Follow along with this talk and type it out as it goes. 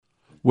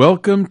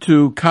Welcome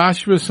to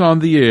Kashrus on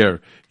the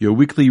Air, your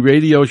weekly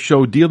radio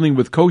show dealing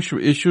with kosher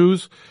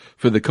issues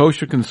for the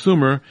kosher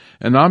consumer,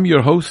 and I'm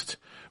your host,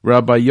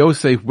 Rabbi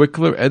Yosef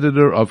Wikler,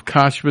 editor of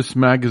Kashrus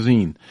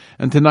magazine.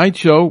 And tonight's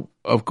show,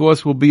 of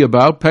course, will be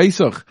about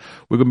Pesach.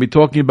 We're going to be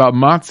talking about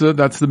matzah.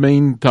 That's the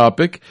main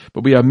topic,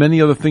 but we have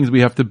many other things we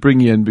have to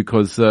bring in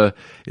because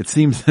it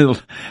seems that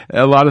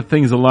a lot of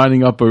things are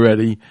lining up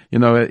already. You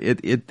know,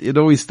 it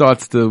always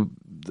starts to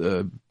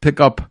pick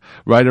up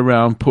right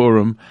around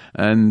Purim,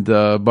 and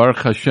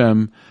Baruch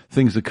Hashem,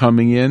 things are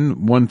coming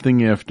in, one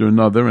thing after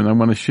another, and I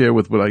want to share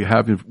with what I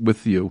have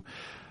with you.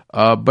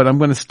 But I'm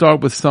going to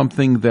start with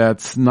something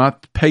that's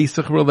not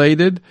Pesach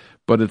related,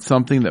 but it's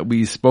something that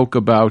we spoke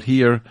about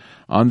here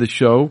on the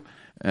show,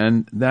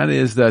 and that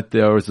is that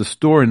there is a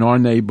store in our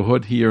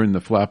neighborhood here in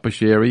the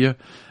Flatbush area,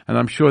 and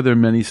I'm sure there are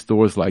many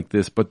stores like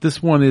this, but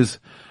this one is,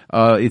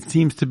 it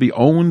seems to be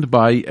owned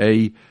by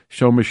a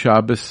Shomer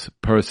Shabbos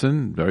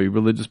person, very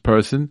religious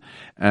person,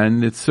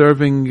 and it's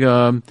serving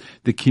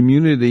the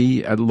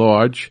community at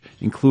large,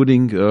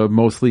 including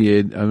mostly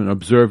an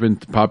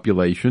observant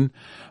population.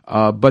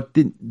 But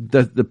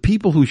the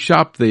people who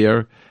shop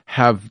there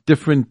have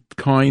different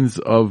kinds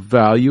of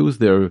values.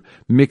 They're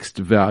mixed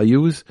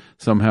values.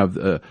 Some have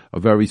a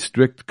very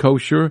strict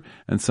kosher,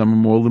 and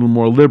some are a little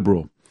more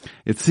liberal.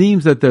 It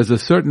seems that there's a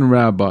certain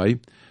rabbi,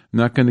 I'm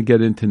not going to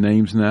get into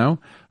names now,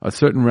 a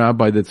certain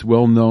rabbi that's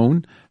well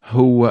known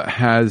who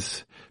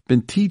has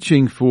been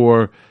teaching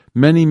for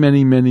many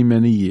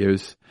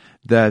years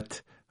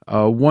that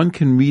one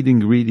can read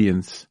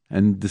ingredients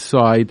and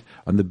decide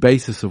on the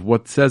basis of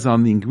what says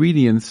on the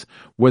ingredients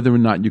whether or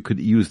not you could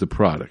use the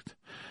product.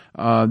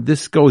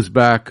 This goes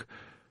back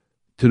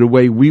to the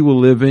way we were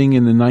living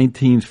in the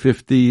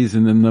 1950s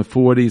and in the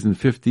 40s and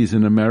 50s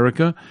in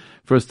America.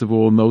 First of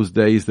all, in those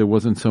days, there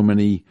weren't so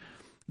many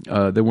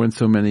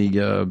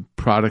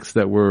products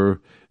that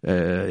were,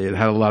 it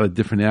had a lot of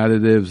different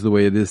additives the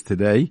way it is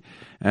today.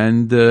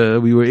 And,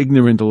 we were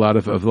ignorant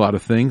of a lot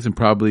of things and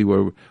probably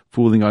were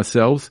fooling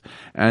ourselves.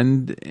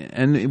 And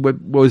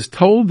what was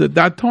told at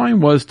that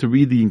time was to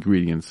read the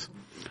ingredients.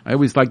 I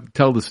always like to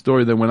tell the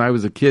story that when I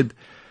was a kid,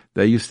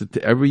 they used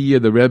to, every year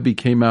the Rebbe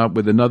came out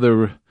with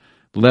another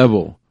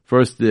level.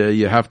 First,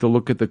 you have to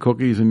look at the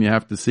cookies and you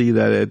have to see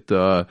that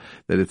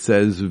it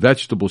says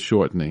vegetable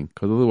shortening,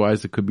 because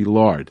otherwise it could be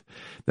lard.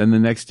 Then the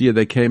next year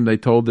they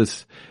told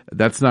us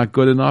that's not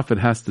good enough. It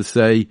has to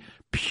say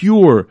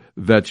pure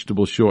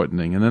vegetable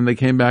shortening. And then they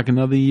came back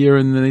another year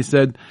and then they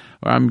said,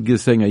 or I'm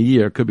just saying a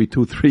year, it could be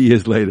 2-3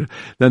 years later.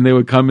 Then they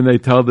would come and they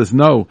tell us,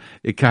 no,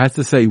 it has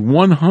to say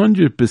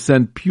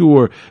 100%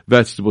 pure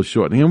vegetable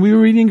shortening. And we were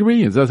reading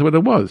ingredients. That's what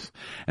it was.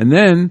 And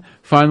then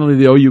finally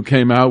the OU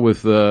came out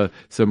with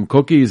some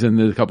cookies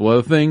and a couple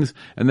other things.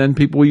 And then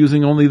people were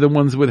using only the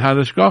ones with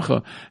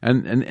Hadashkacha.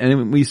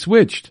 And we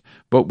switched.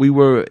 But we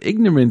were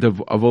ignorant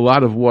of a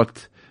lot of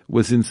what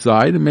was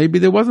inside, and maybe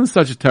there wasn't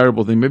such a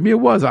terrible thing. Maybe it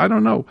was. I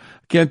don't know.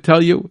 I can't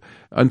tell you.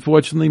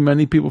 Unfortunately,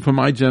 many people from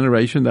my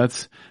generation,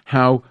 that's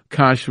how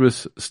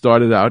kashrus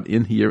started out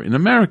here in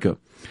America.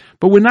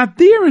 But we're not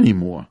there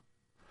anymore.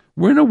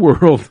 We're in a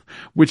world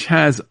which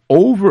has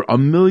over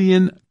 1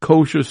 million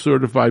kosher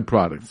certified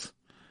products.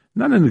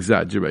 Not an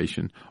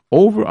exaggeration.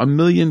 Over 1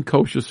 million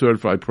kosher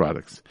certified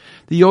products.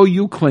 The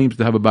OU claims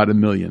to have about 1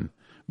 million.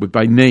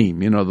 By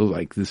name,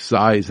 like this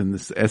size and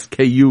this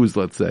SKUs,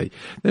 let's say.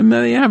 Then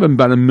they have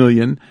about 1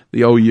 million,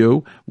 the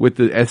OU, with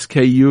the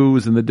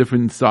SKUs and the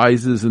different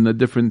sizes and the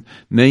different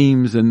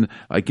names. And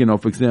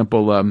for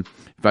example,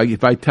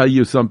 if I tell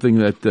you something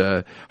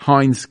that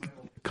Heinz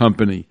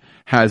company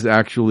has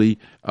actually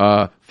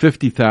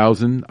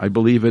 50,000, I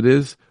believe it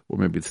is, or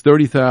maybe it's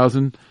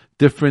 30,000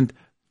 different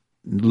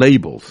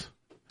labels,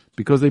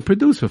 because they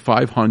produce for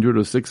 500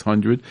 or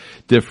 600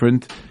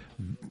 different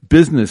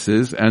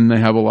businesses, and they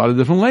have a lot of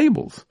different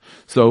labels.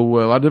 So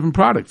a lot of different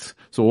products.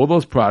 So all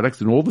those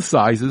products and all the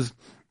sizes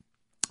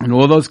and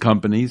all those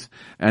companies,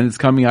 and it's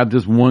coming out of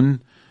just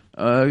one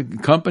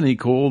company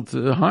called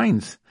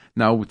Heinz.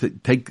 Now to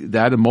take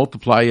that and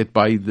multiply it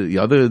by the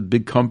other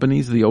big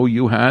companies the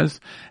OU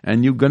has,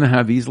 and you're going to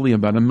have easily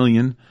about 1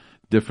 million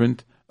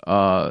different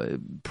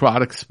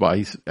products by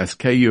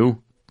SKU,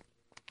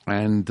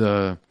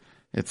 and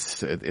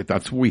that's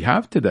what we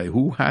have today.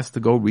 Who has to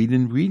go read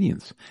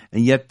ingredients?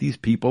 And yet these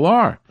people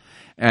are.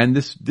 And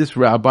this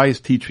rabbi is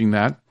teaching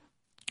that,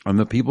 and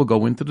the people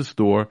go into the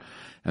store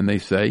and they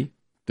say,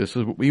 this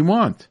is what we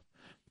want,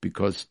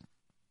 because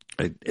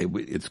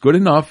it's good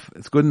enough.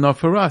 It's good enough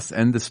for us.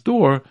 And the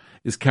store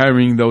is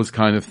carrying those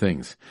kind of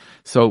things.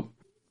 So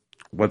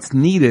what's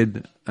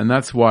needed, and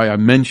that's why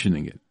I'm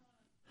mentioning it.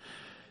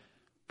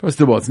 First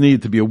of all, it's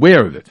needed to be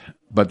aware of it.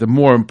 But the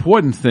more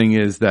important thing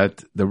is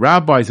that the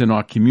rabbis in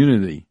our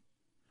community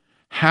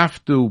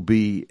have to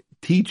be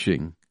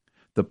teaching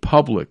the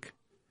public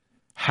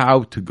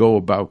how to go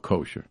about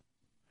kosher.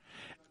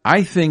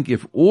 I think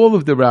if all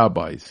of the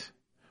rabbis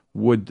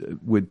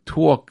would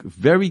talk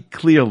very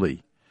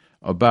clearly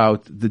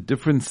about the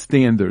different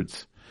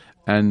standards,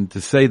 and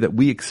to say that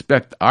we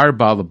expect our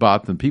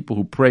balabat and people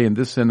who pray in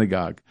this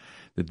synagogue,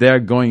 that they're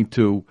going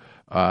to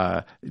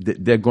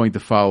they're going to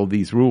follow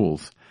these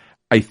rules.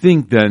 I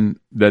think then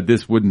that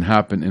this wouldn't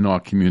happen in our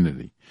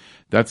community.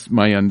 That's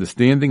my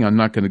understanding. I'm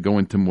not going to go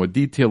into more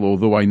detail,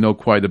 although I know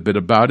quite a bit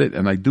about it.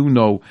 And I do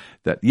know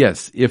that,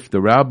 yes, if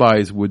the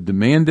rabbis would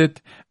demand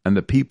it and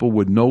the people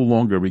would no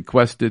longer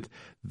request it,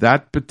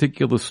 that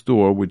particular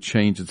store would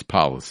change its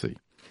policy.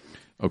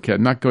 Okay,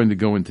 I'm not going to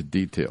go into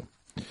detail.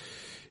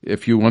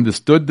 If you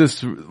understood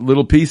this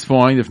little piece,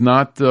 fine. If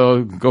not,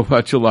 go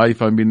about your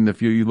life. I mean,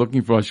 if you're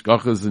looking for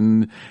hashgachas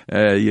and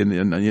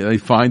you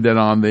find that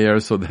on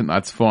there, so then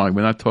that's fine.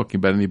 We're not talking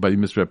about anybody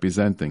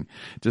misrepresenting.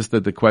 Just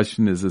that the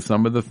question is that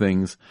some of the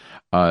things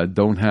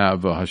don't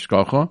have a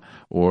hashgacha,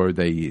 or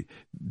they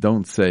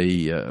don't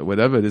say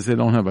whatever it is. They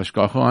don't have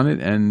hashgacha on it,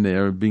 and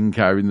they're being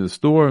carried in the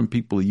store, and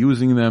people are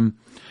using them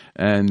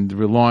and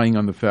relying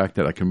on the fact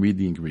that I can read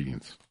the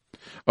ingredients.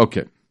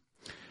 Okay.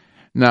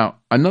 Now,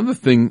 another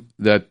thing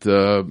that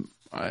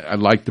I'd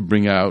like to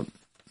bring out,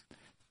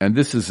 and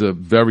this is a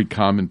very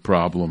common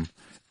problem,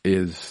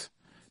 is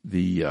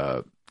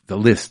the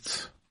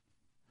lists.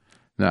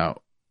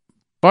 Now,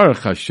 Baruch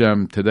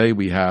Hashem, today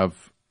we have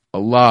a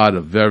lot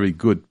of very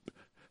good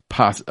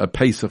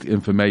Pesach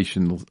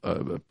information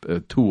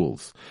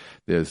tools.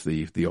 There's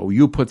the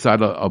OU puts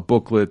out a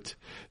booklet,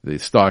 the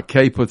Star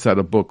K puts out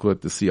a booklet,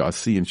 the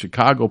CRC in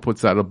Chicago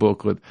puts out a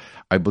booklet,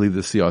 I believe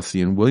the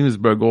CRC in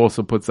Williamsburg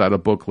also puts out a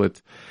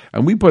booklet,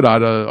 and we put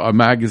out a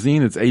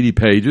magazine. It's 80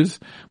 pages,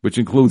 which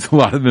includes a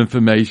lot of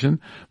information.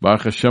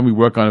 Baruch Hashem, we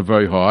work on it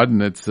very hard,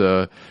 and it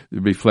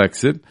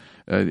reflects it.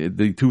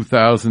 The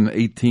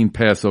 2018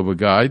 Passover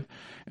Guide,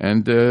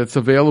 and it's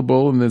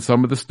available in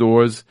some of the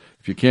stores.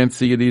 If you can't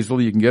see it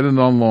easily, you can get it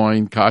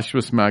online,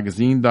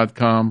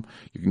 kashrusmagazine.com.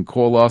 You can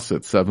call us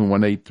at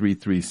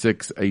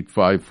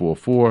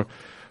 718-336-8544,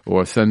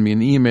 or send me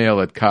an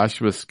email at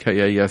kashrus,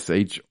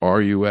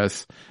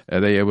 KASHRUS,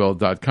 at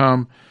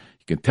AOL.com.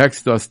 You can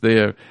text us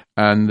there,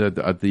 and to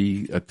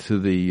the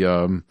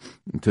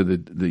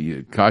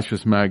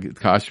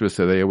kashrus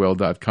at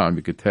AOL.com.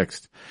 You could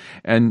text.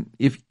 And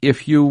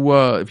if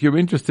you're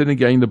interested in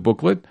getting the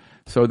booklet,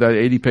 so that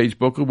 80-page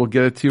booklet, we'll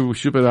get it to you. We'll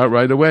ship it out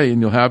right away, and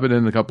you'll have it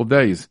in a couple of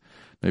days.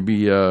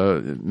 Maybe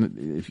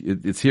if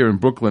it's here in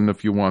Brooklyn.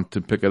 If you want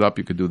to pick it up,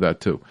 you could do that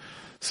too.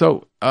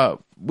 So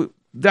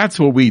that's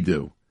what we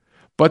do.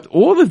 But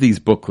all of these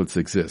booklets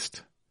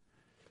exist,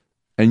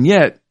 and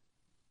yet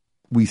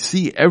we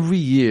see every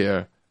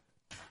year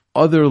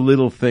other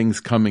little things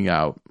coming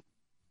out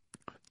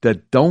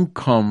that don't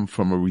come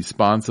from a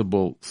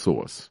responsible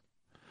source.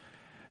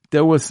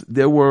 There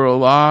were a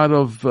lot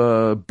of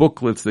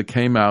booklets that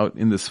came out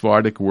in the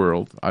Sephardic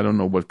world. I don't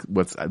know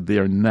what's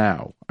there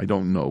now. I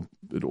don't know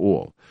at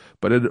all.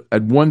 But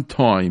at one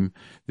time,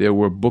 there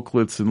were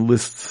booklets and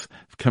lists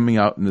coming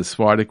out in the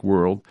Sephardic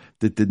world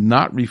that did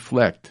not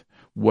reflect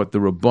what the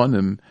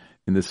Rabbanim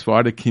in the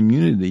Sephardic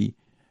community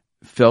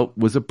felt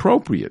was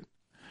appropriate.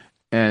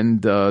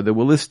 And they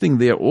were listing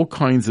there all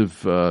kinds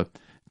of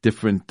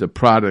different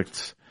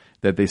products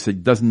that they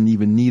said doesn't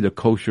even need a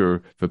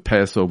kosher for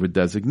Passover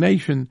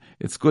designation.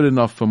 It's good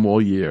enough from all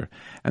year.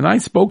 And I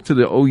spoke to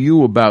the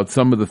OU about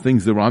some of the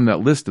things that are on that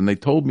list, and they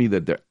told me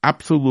that they're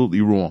absolutely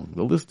wrong.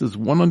 The list is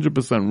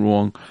 100%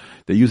 wrong.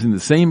 They're using the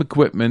same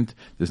equipment.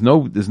 There's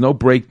no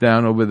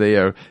breakdown over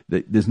there.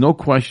 There's no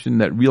question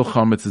that real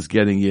chametz is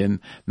getting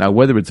in. Now,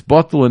 whether it's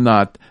bottle or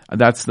not,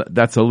 that's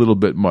a little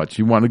bit much.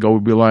 You want to go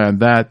rely on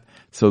that,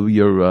 so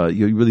you're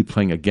really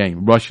playing a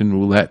game, Russian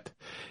roulette.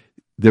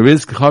 There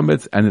is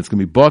chametz, and it's going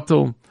to be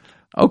bottle.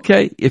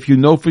 Okay, if you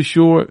know for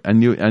sure,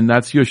 and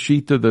that's your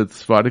shita, the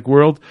Sephardic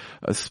world,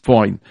 it's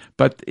fine.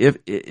 But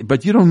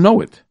you don't know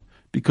it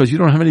because you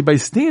don't have anybody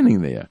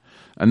standing there,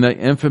 and the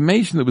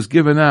information that was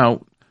given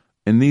out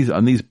on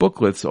these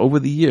booklets over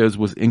the years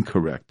was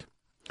incorrect.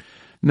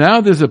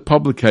 Now there's a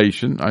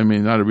publication. I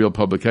mean, not a real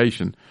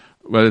publication,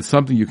 but it's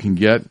something you can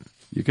get.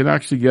 You can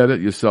actually get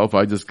it yourself.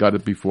 I just got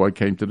it before I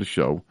came to the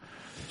show.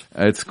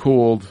 It's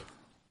called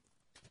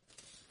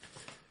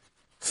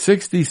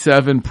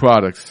 67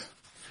 products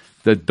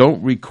that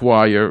don't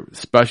require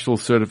special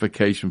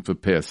certification for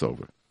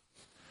Passover.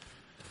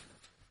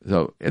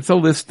 So it's a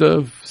list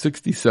of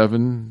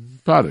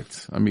 67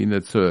 products. I mean,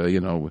 it's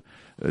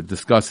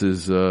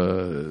discusses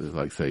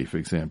like, say, for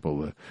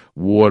example,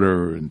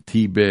 water and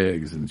tea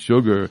bags and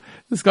sugar.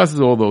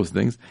 Discusses all those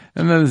things,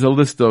 and then there's a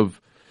list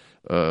of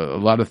a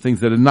lot of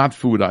things that are not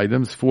food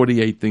items.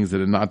 48 things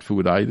that are not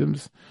food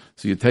items.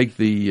 So you take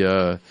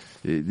the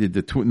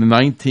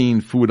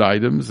 19 food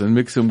items and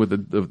mix them with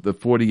the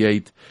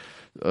 48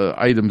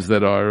 items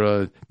that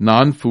are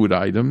non-food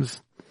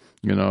items.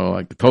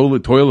 Like the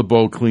toilet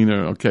bowl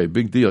cleaner. Okay,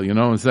 big deal. You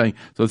know what I'm saying?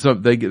 So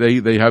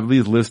they have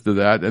these lists of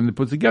that, and they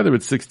put together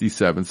it's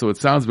 67. So it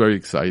sounds very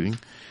exciting.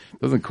 It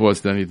doesn't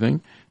cost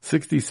anything.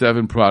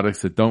 67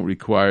 products that don't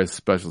require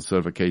special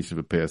certification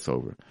for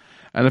Passover.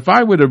 And if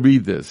I were to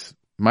read this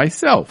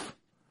myself,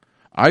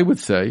 I would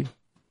say,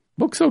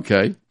 looks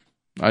okay.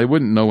 I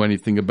wouldn't know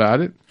anything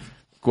about it.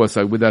 Of course,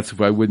 that's if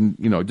I wouldn't,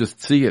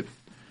 just see it.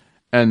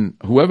 And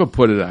whoever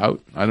put it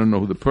out, I don't know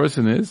who the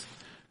person is,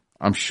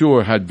 I'm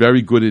sure had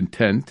very good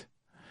intent.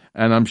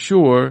 and I'm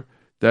sure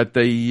that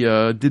they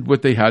did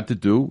what they had to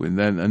do,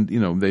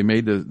 and they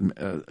made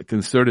a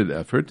concerted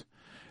effort.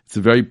 It's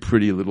a very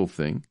pretty little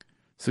thing.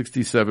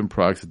 67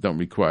 products that don't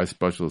require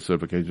special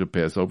certification to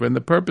pass over, and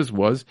the purpose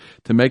was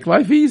to make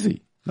life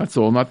easy. That's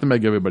all, not to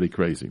make everybody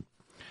crazy.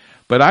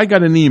 But I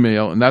got an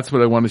email, and that's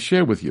what I want to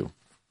share with you.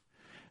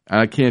 And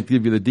I can't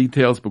give you the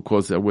details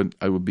because I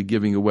would be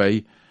giving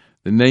away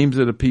the names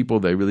of the people.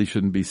 They really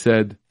shouldn't be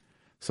said,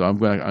 so I'm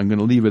going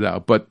to leave it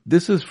out. But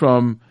this is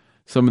from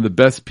some of the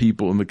best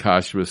people in the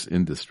kashrus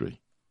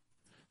industry,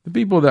 the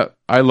people that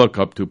I look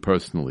up to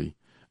personally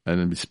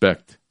and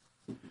respect.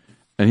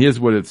 And here's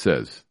what it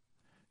says.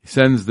 He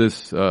sends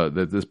this,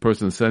 that this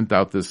person sent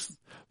out this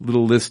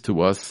little list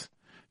to us.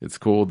 It's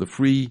called the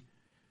Free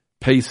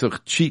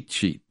Pesach Cheat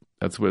Sheet.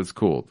 That's what it's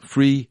called.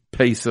 Free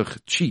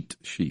Pesach Cheat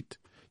Sheet.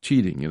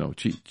 Cheating,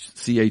 cheat,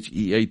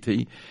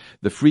 CHEAT.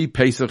 The Free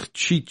Pesach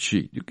Cheat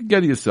Sheet. You can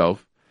get it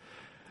yourself.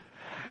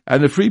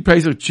 And the Free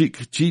Pesach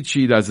Cheat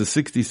Sheet has the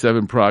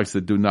 67 products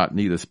that do not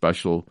need a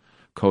special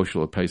kosher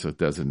or Pesach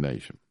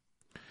designation.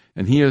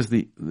 And here's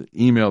the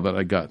email that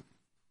I got.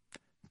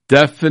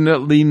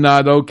 Definitely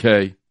not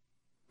okay.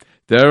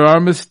 There are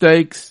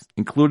mistakes,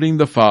 including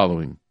the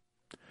following.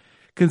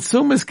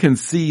 Consumers can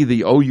see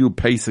the OU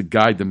Pesach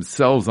guide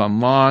themselves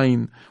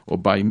online or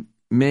by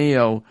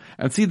mail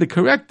and see the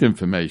correct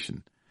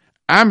information.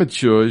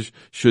 Amateurs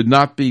should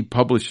not be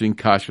publishing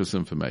kashrus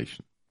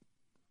information.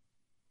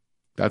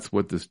 That's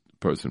what this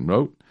person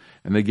wrote,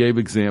 and they gave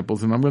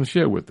examples, and I'm going to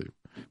share with you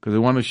because I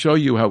want to show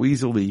you how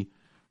easily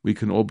we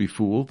can all be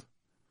fooled.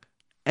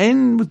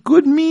 And with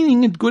good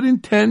meaning and good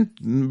intent,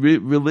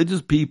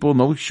 religious people,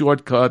 no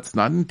shortcuts,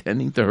 not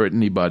intending to hurt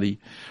anybody,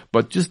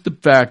 but just the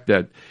fact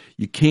that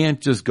you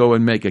can't just go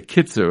and make a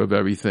kitzur of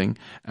everything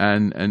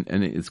and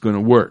it's going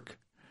to work.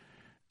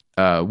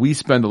 We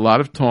spend a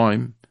lot of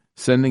time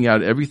sending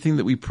out everything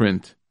that we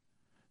print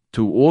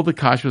to all the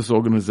kashrus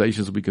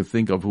organizations we can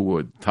think of who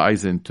it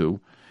ties into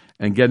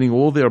and getting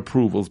all their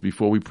approvals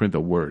before we print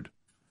a word.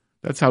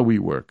 That's how we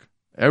work.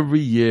 Every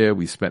year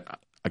we spend...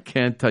 I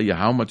can't tell you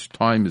how much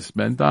time is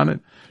spent on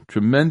it.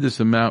 Tremendous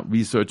amount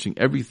researching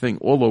everything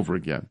all over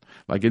again,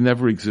 like it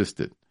never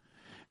existed.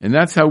 And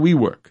that's how we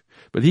work.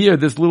 But here,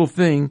 this little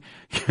thing,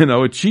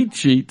 a cheat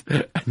sheet,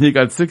 and you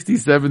got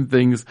 67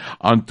 things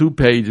on 2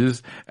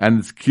 pages, and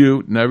it's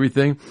cute and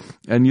everything,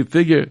 and you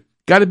figure,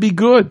 gotta be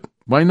good.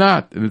 Why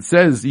not? And it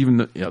says,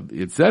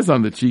 it says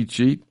on the cheat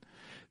sheet,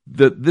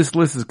 that this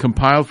list is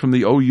compiled from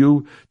the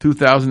OU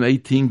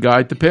 2018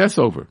 Guide to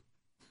Passover.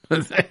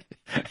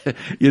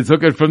 You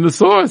took it from the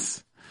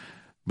source.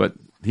 But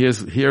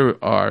here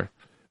are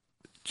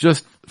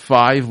just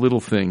 5 little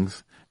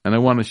things, and I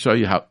want to show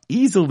you how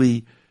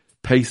easily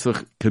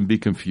Pesach can be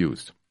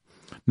confused.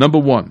 Number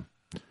 1,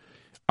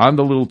 on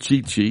the little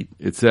cheat sheet,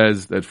 it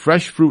says that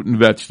fresh fruit and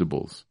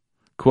vegetables,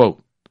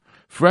 quote,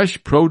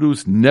 fresh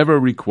produce never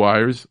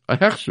requires a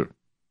hechsher.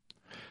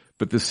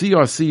 But the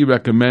CRC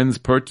recommends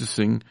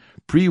purchasing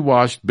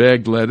pre-washed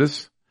bagged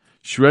lettuce,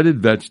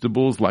 shredded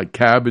vegetables like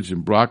cabbage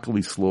and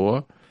broccoli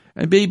slaw,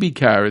 and baby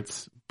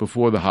carrots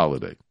before the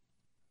holiday.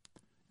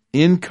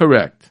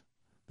 Incorrect,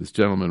 this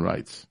gentleman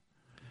writes.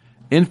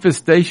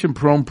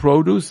 Infestation-prone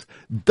produce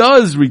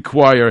does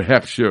require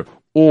hechsher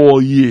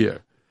all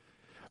year,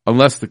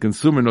 unless the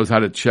consumer knows how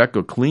to check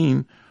or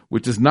clean,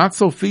 which is not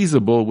so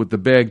feasible with the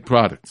bagged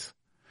products.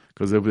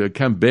 Because if they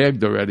come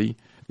bagged already,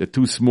 they're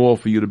too small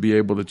for you to be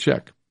able to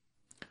check.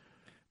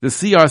 The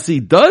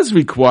CRC does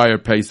require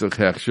Pesach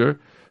hechsher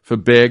for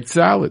bagged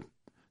salad.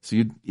 So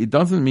it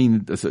doesn't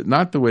mean,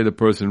 not the way the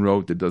person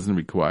wrote, it doesn't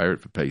require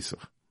it for Pesach.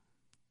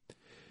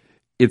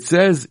 It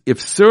says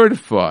if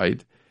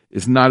certified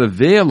is not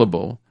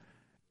available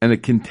and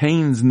it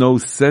contains no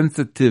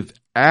sensitive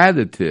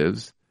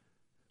additives,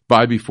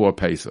 buy before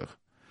Pesach.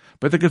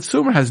 But the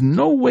consumer has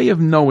no way of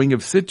knowing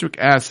if citric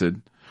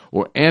acid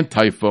or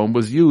antifoam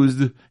was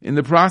used in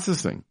the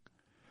processing.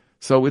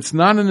 So it's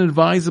not an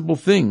advisable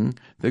thing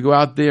to go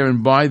out there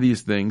and buy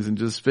these things and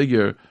just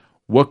figure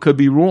what could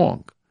be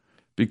wrong.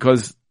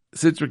 Because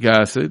citric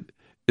acid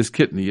is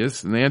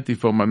kitnius, and the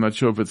antifoam, I'm not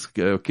sure if it's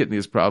a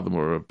kitnius problem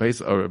or a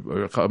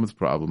chametz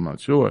problem, I'm not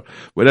sure.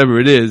 Whatever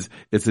it is,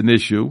 it's an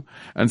issue.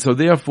 And so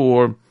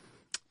therefore,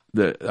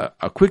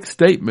 a quick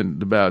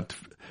statement about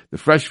the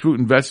fresh fruit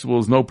and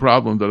vegetables, no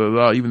problem,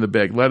 even the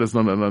bagged lettuce,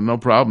 no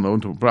problem,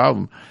 no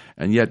problem.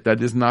 And yet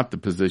that is not the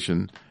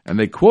position. And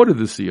they quoted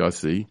the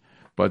CRC,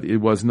 but it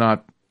was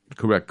not the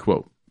correct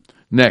quote.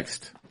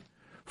 Next,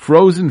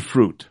 frozen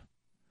fruit.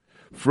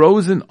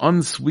 Frozen,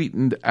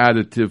 unsweetened,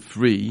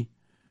 additive-free,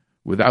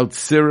 without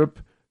syrup,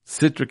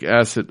 citric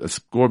acid,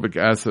 ascorbic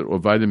acid, or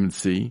vitamin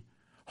C,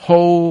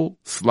 whole,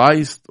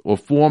 sliced, or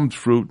formed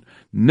fruit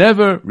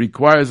never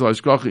requires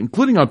hashgacha,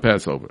 including on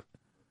Passover.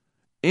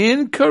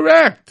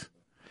 Incorrect.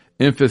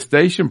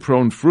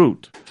 Infestation-prone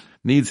fruit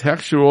needs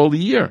hechsher all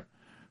year.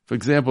 For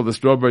example, the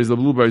strawberries, the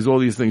blueberries, all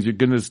these things. You're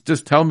going to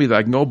just tell me that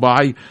I can go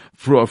buy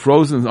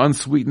frozen,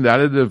 unsweetened,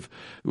 additive.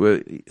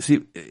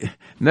 See,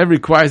 never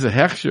requires a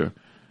hechsher.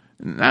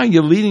 Now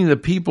you're leading the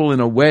people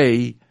in a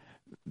way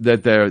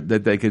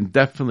that they can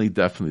definitely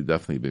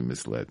be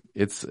misled.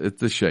 It's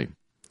a shame.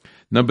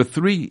 Number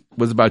 3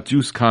 was about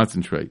juice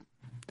concentrate.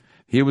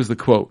 Here was the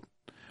quote: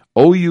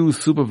 OU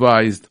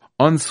supervised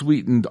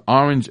unsweetened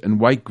orange and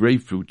white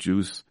grapefruit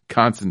juice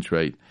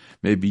concentrate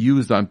may be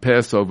used on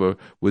Passover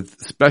with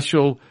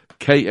special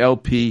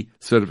KLP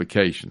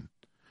certification.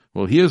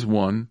 Well, here's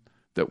one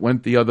that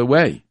went the other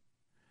way.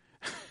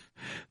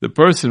 The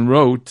person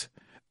wrote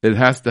it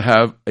has to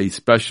have a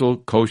special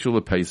kosher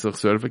Pesach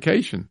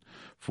certification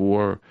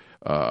for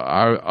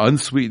our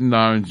unsweetened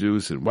orange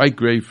juice and white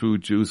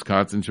grapefruit juice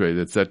concentrate,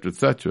 etc.,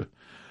 etc.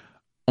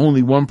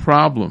 Only one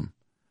problem.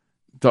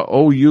 The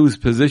OU's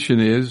position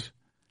is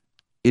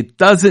it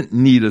doesn't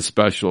need a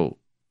special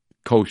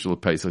kosher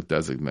Pesach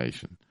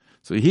designation.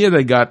 So here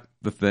they got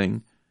the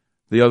thing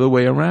the other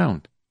way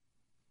around.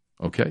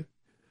 Okay?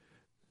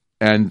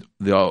 And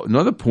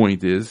another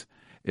point is,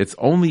 it's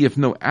only if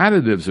no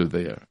additives are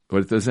there, or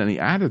if there's any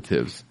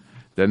additives,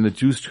 then the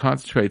juice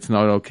concentrate's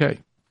not okay.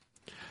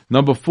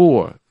 Number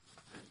 4,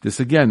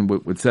 this again,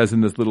 what says in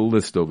this little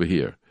list over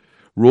here.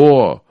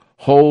 Raw,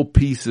 whole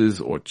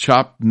pieces or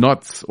chopped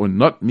nuts or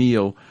nut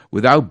meal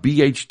without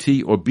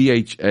BHT or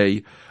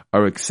BHA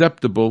are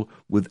acceptable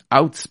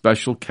without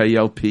special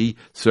KLP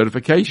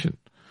certification.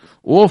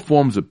 All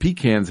forms of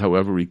pecans,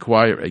 however,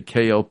 require a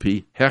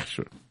KLP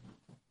hechsher.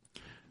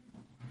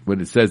 What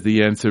it says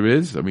the answer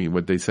is,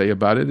 what they say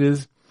about it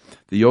is,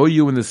 the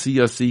OU and the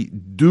CRC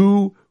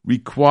do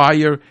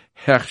require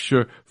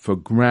hechsher for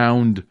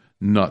ground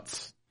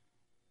nuts.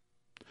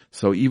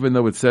 So even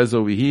though it says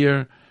over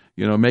here,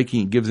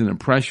 gives an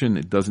impression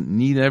it doesn't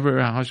need ever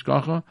a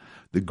hashgacha,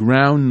 the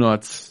ground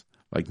nuts,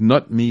 like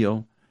nut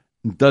meal,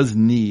 does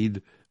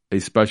need a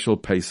special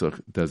Pesach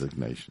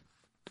designation.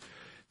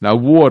 Now,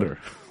 water.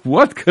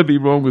 What could be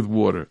wrong with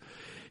water?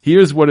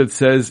 Here's what it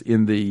says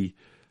in the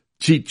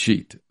cheat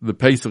sheet, the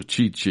Pesach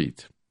cheat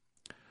sheet.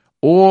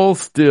 All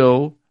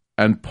still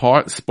and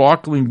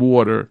sparkling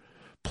water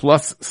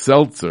plus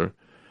seltzer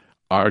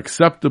are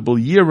acceptable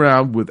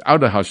year-round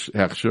without a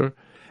hechsher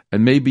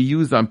and may be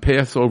used on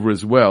Passover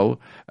as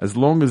well, as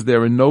long as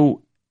there are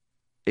no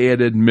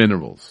added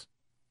minerals.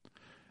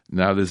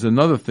 Now, there's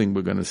another thing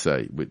we're going to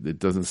say. It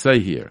doesn't say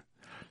here.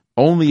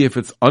 Only if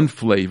it's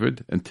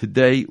unflavored, and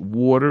today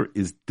water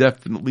is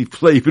definitely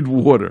flavored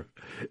water.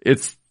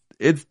 It's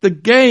the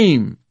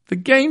game. The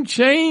game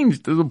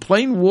changed. There's a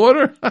plain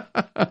water.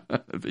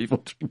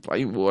 People drink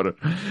plain water.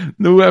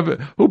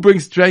 Who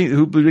brings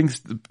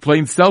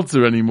plain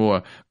seltzer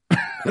anymore?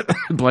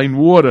 Plain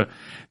water.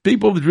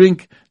 People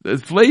drink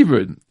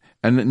flavored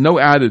and no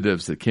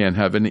additives. That can't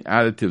have any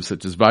additives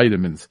such as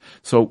vitamins.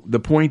 So the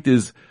point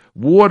is,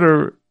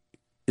 water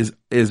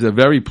is a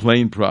very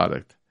plain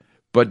product,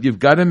 but you've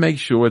got to make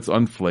sure it's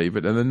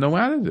unflavored and then no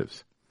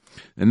additives.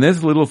 And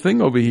there's a little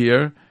thing over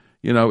here.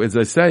 As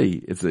I say,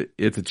 it's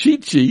a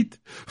cheat sheet,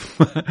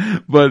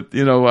 but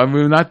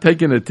we're not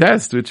taking a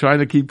test. We're trying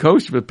to keep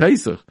kosher for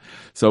Pesach.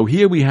 So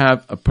here we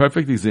have a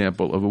perfect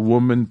example of a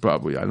woman,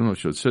 probably, I don't know, it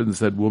shouldn't have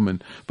said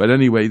woman, but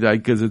anyway,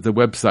 because it's a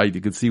website,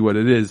 you can see what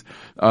it is.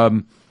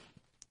 A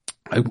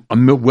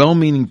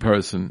well-meaning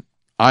person.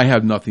 I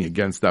have nothing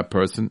against that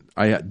person.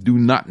 I do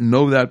not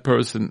know that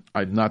person.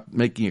 I'm not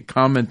making a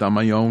comment on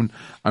my own.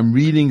 I'm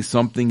reading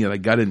something that I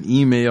got an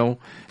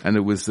email, and it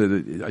was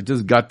I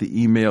just got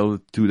the email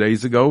 2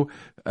 days ago,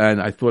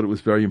 and I thought it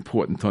was very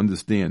important to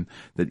understand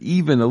that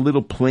even a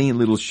little plain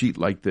little sheet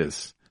like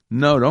this,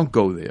 no, don't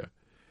go there.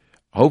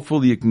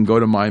 Hopefully you can go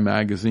to my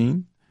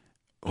magazine,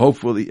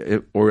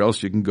 hopefully, or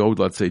else you can go,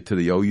 let's say, to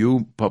the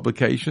OU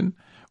publication,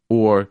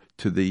 or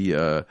to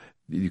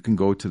you can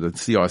go to the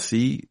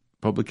CRC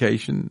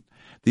publication.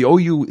 The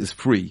OU is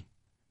free.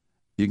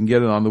 You can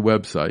get it on the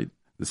website.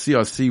 The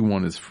CRC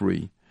one is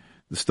free.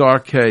 The Star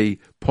K,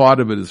 part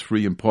of it is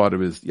free and part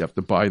of it is you have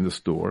to buy in the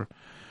store.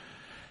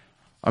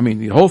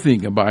 The whole thing you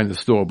can buy in the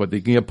store, but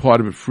they can get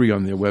part of it free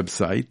on their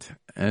website.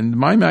 And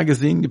my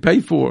magazine you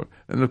pay for.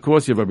 And of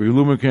course you have Rabbi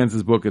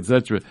Lumerkantz's book,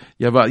 etc.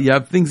 You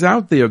have things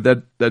out there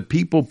that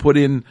people put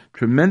in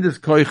tremendous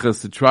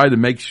koiches to try to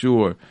make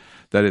sure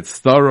that it's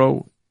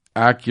thorough,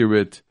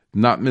 accurate,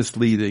 not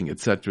misleading,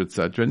 etc.,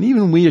 etc. And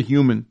even we are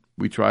human.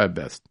 We try our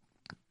best.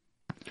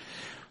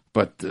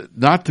 But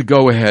not to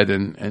go ahead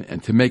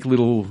and to make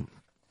little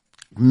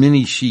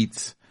mini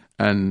sheets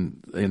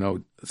and,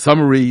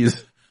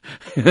 summaries,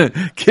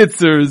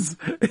 kitzers,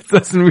 it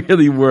doesn't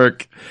really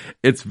work.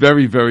 It's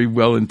very, very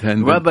well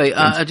intended. Rabbi,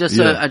 I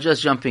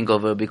just jumping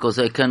over because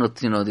I cannot,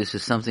 this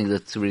is something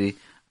that's really,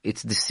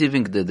 it's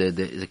deceiving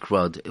the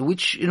crowd,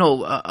 which,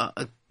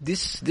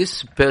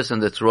 this person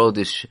that wrote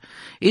this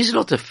is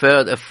not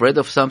afraid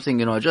of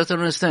something, I just don't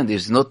understand.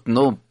 There's no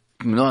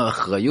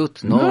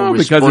achrayut, no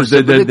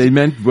responsibility. Because they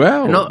meant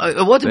well.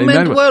 What it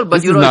meant well,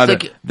 but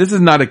this is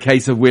not a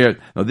case of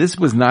this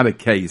was not a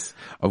case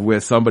of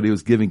where somebody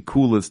was giving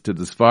kulas to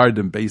the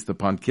Sfardim based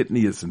upon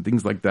kitnius and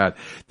things like that.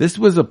 This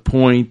was a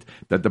point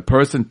that the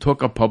person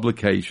took a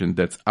publication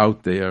that's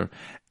out there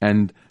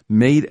and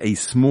made a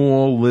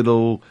small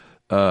little,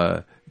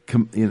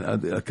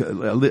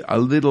 a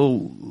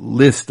little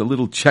list, a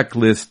little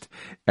checklist,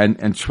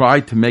 and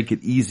tried to make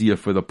it easier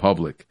for the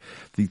public.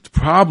 The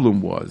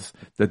problem was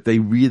that they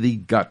really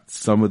got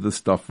some of the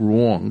stuff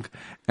wrong,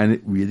 and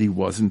it really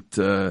wasn't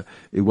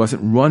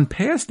run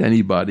past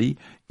anybody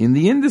in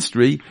the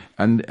industry,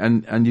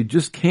 and you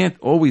just can't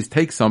always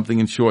take something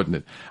and shorten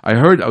it. I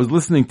was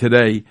listening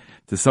today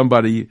to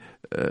somebody,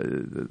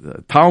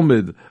 a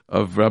Talmud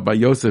of Rabbi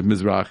Yosef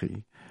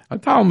Mizrahi,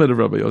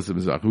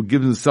 who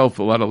gives himself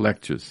a lot of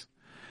lectures.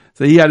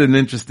 So he had an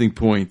interesting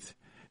point.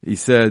 He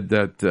said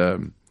that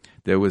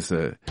there was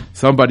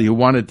somebody who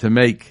wanted to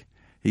make.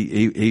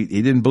 He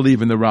didn't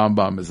believe in the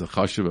Rambam as a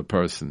chashuv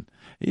person.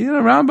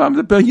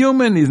 Rambam's a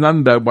human. He's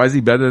nothing better. Why is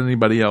he better than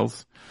anybody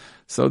else?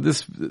 So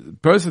this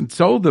person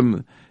told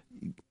him,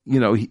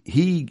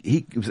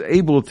 he was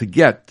able to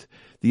get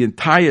the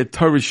entire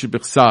Torah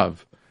Shebechsav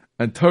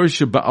and Torah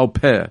Sheba'al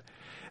Peh,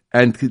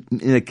 and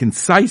in a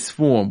concise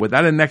form,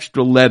 without an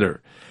extra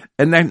letter,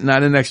 and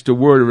not an extra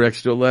word or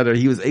extra letter.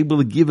 He was able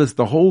to give us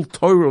the whole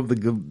Torah of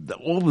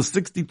all the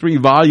 63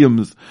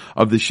 volumes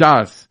of the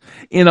Shas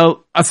in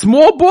a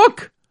small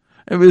book.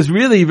 It was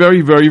really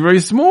very, very,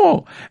 very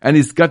small. And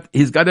he's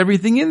got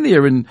everything in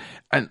there. And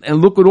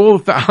look at all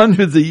the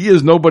hundreds of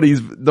years,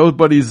 nobody's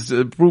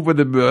proven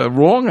him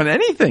wrong on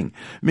anything.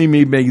 I mean,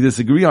 we may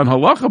disagree on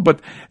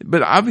halacha,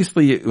 but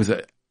obviously it was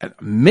an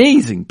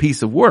amazing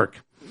piece of work.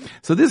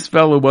 So this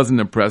fellow wasn't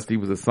impressed. He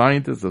was a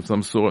scientist of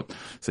some sort.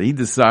 So he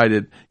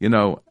decided,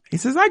 he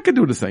says, I could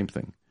do the same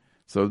thing.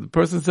 So the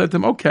person said to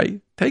him,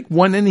 okay, take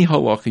any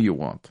halacha you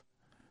want.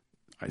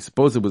 I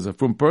suppose it was a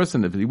frum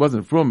person. If he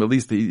wasn't frum, at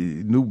least he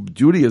knew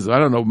Judaism. I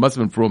don't know, must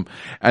have been frum.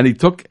 And he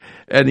took,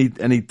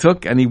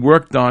 and he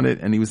worked on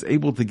it, and he was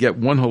able to get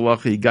one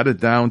halacha. He got it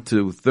down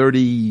to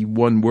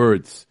 31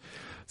 words,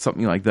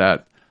 something like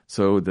that.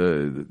 So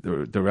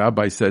the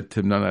rabbi said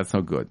to him, no, that's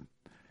not good.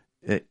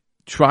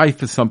 Try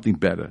for something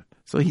better.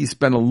 So he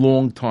spent a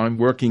long time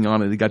working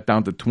on it. He got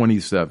down to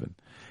 27.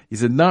 He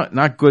said,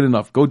 not good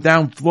enough. Go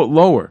down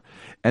lower.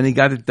 And he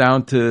got it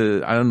down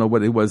to, I don't know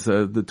what it was,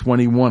 the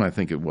 21, I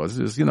think it was.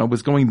 It was, it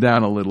was going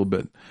down a little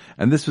bit.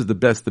 And this was the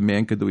best the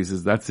man could do. He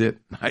says, that's it.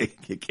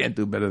 You can't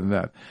do better than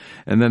that.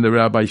 And then the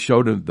rabbi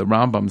showed him, the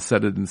Rambam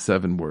said it in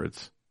 7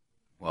 words.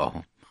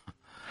 Wow.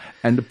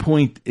 And the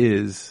point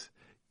is,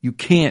 you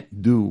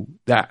can't do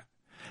that.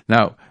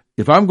 Now,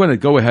 if I'm going to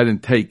go ahead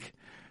and take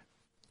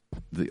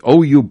the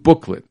OU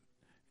booklet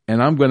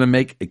and I'm going to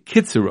make a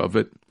kitzur of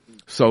it,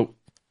 so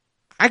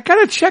I got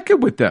to check it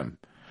with them.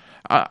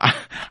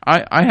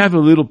 I have a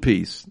little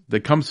piece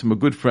that comes from a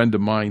good friend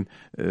of mine,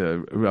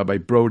 Rabbi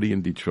Brody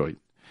in Detroit.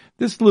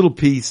 This little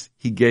piece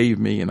he gave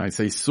me, and I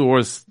say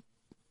source,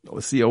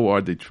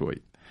 COR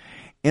Detroit.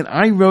 And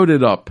I wrote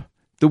it up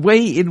the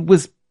way it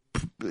was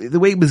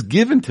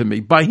given to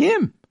me by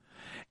him.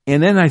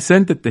 And then I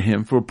sent it to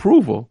him for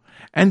approval.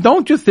 And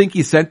don't you think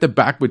he sent it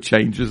back with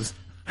changes?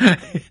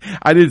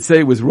 I didn't say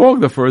it was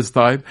wrong the first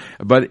time,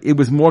 but it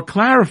was more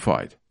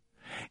clarified.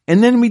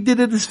 And then we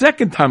did it the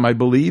second time, I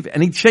believe,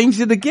 and he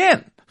changed it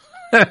again.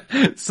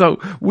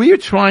 So we are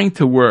trying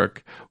to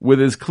work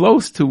with as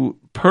close to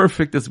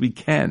perfect as we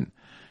can.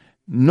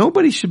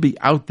 Nobody should be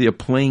out there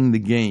playing the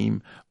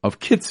game of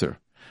kitzur,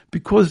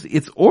 because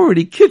it's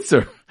already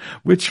kitzur.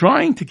 We're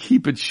trying to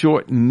keep it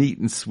short and neat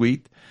and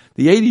sweet.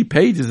 The 80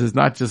 pages is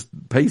not just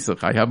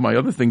Pesach. I have my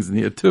other things in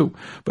here too.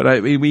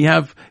 But we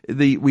have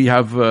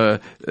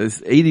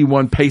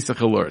 81 Pesach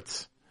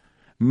alerts.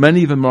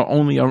 Many of them are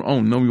only our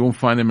own. No, we won't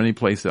find them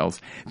anyplace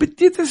else. But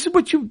this is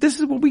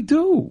what we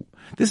do.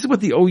 This is what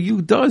the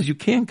OU does. You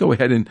can't go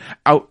ahead and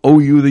out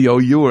OU the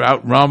OU or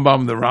out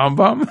Rambam the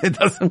Rambam. It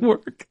doesn't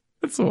work.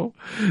 That's all.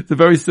 It's a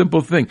very simple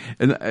thing.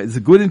 And it's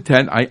a good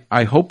intent.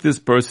 I hope this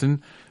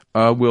person,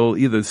 will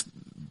either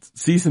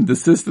cease and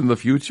desist in the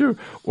future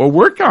or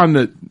work on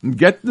it and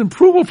get the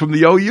approval from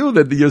the OU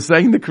that you're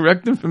saying the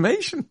correct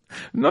information.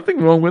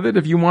 Nothing wrong with it.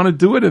 If you want to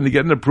do it and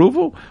get an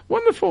approval,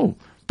 wonderful.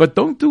 But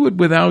don't do it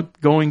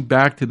without going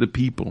back to the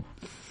people.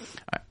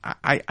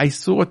 I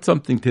saw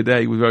something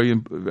today was very,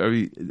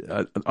 very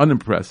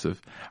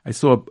unimpressive. I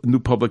saw a new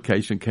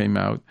publication came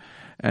out,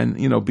 and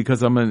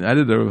because I'm an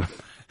editor,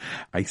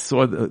 I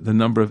saw the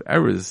number of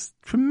errors,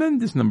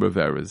 tremendous number of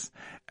errors,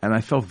 and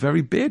I felt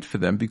very bad for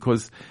them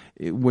because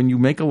when you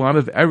make a lot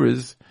of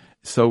errors,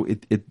 so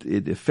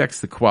it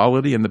affects the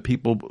quality, and the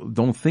people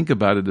don't think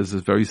about it as a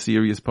very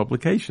serious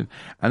publication.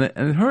 And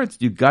it hurts.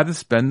 You got to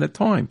spend the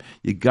time.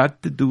 You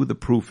got to do the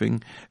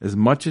proofing as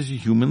much as you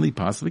humanly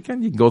possibly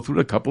can. You can go through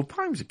it a couple of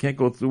times. You can't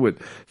go through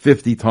it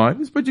 50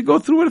 times, but you go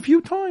through it a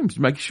few times.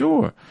 Make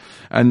sure.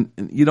 And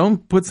you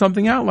don't put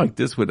something out like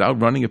this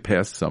without running it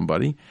past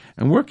somebody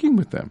and working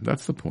with them.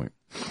 That's the point.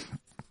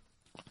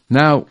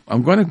 Now,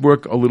 I'm going to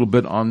work a little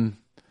bit on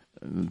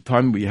the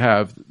time we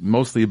have,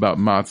 mostly about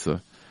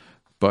matzah.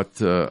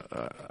 But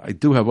I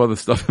do have other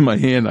stuff in my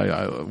hand.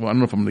 I don't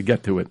know if I'm going to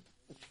get to it.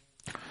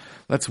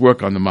 Let's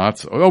work on the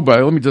matzah. Oh,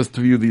 but let me just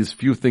review these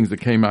few things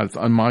that came out. It's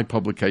on my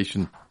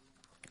publication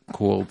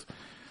called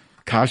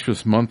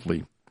Kashrus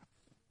Monthly.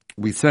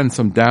 We send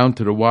some down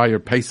to the wire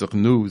Pesach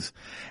news,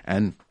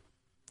 and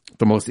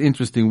the most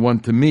interesting one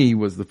to me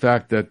was the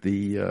fact that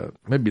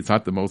maybe it's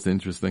not the most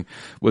interesting,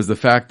 was the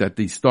fact that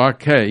the Star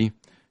K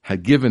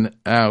had given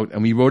out,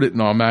 and we wrote it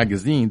in our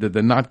magazine, that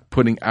they're not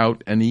putting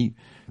out any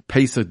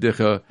Pesach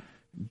Dicha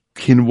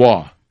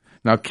quinoa.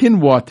 Now,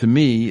 quinoa to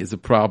me is a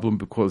problem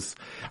because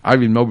I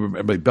remember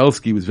Rabbi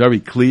Belsky was very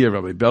clear.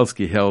 Rabbi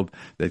Belsky held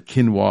that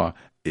quinoa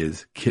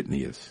is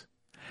kitnias.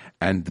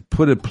 And to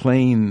put a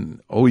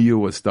plain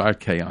OU or Star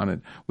K on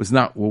it was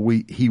not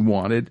what he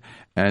wanted.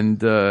 And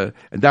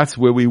that's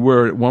where we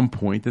were at one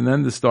point. And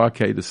then the Star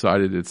K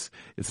decided it's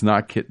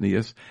not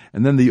kitnias.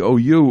 And then the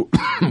OU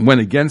went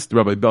against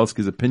Rabbi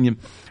Belsky's opinion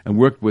and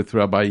worked with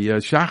Rabbi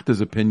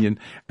Schachter's opinion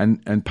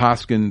and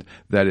paskined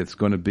that it's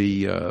going to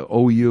be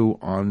OU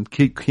on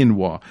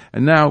quinoa.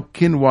 And now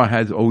quinoa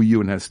has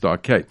OU and has Star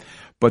K.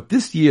 But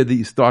this year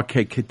the Star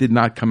K did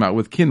not come out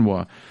with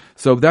quinoa.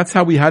 So that's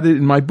how we had it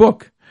in my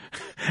book.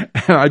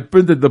 And I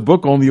printed the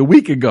book only a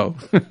week ago.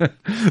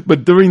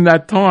 But during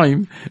that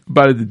time,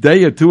 about a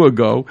day or two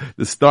ago,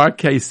 the Star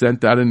K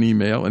sent out an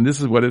email, and this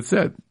is what it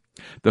said.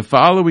 The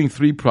following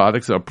 3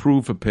 products are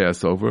approved for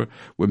Passover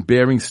when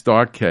bearing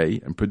Star K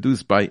and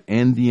produced by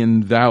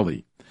Andean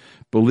Valley,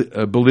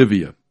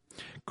 Bolivia.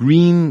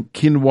 Green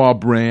quinoa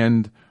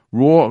brand,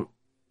 raw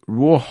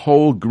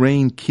whole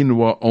grain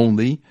quinoa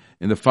only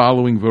in the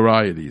following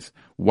varieties.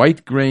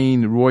 White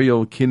grain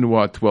royal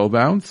quinoa 12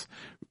 ounce,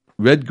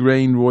 red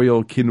grain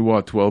royal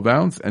quinoa 12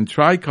 ounce, and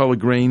tricolor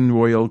grain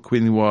royal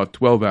quinoa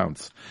 12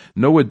 ounce.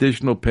 No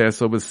additional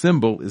Passover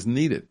symbol is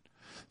needed.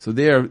 So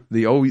there,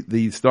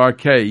 the Star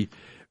K,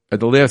 at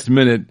the last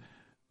minute,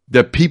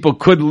 that people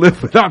couldn't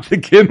live without the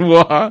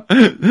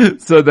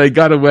quinoa. So they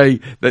got away,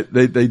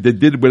 they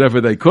did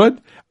whatever they could,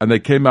 and they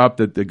came out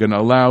that they're going to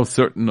allow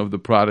certain of the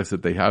products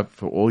that they have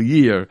for all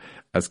year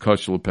as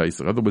kosher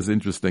Pesach. I thought it was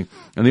interesting.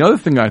 And the other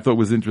thing I thought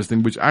was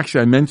interesting, which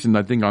actually I mentioned,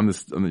 I think, on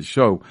the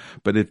show,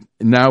 but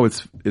now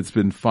it's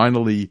been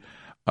finally,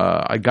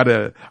 I got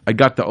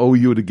the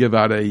OU to give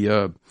out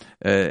an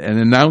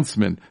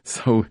announcement.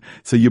 So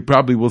you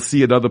probably will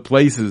see it other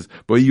places,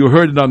 but you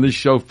heard it on this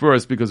show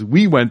first because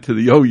we went to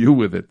the OU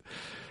with it.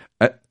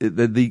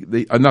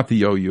 Not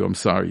the OU, I'm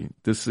sorry.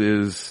 This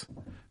is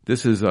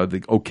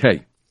the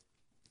OK.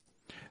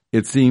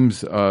 It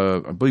seems,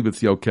 I believe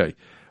it's the OK.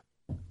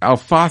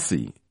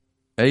 Alfasi,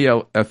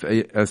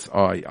 Alfasi,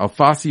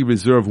 Alfasi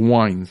Reserve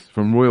Wines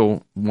from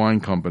Royal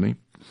Wine Company,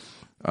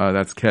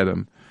 that's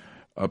Kedem,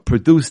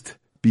 produced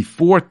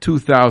before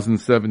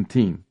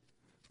 2017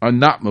 are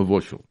not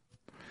mavushal.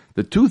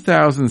 The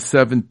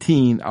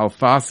 2017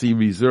 Alfasi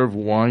Reserve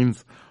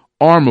Wines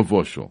are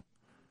mavushal.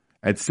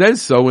 It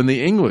says so in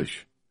the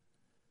English,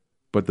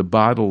 but the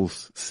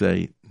bottles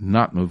say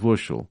not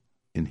mavushal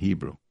in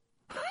Hebrew.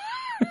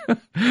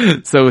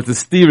 So it's a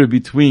steer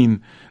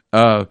between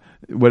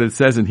what it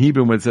says in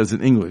Hebrew and what it says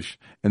in English.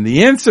 And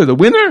the answer, the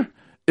winner,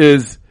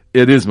 is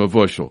it is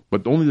mavushal,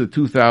 but only the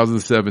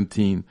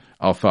 2017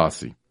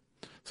 Alfasi.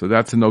 So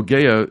that's a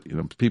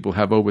Nogea. People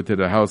have over to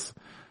their house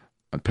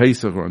on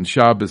Pesach or on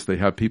Shabbos. They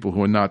have people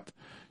who are not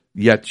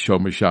yet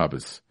Shomer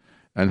Shabbos.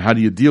 And how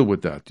do you deal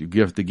with that? You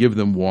have to give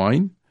them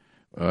wine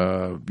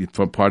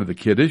from part of the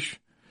Kiddush.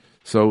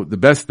 So the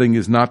best thing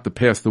is not to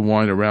pass the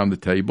wine around the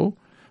table,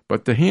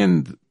 but to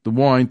hand the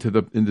wine to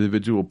the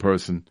individual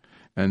person.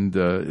 And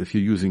if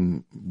you're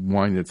using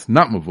wine that's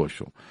not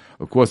mavushal.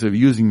 Of course, if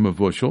you're using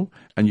mavushal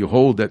and you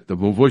hold that the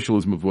mavushal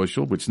is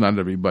mavushal, which not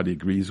everybody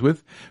agrees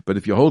with, but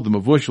if you hold the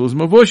mavushal is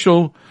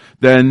mavushal,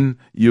 then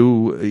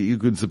you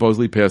could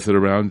supposedly pass it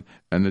around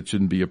and it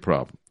shouldn't be a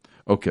problem.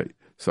 Okay,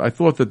 so I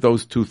thought that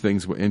those 2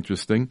 things were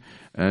interesting.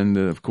 And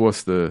of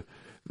course, the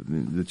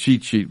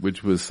cheat sheet,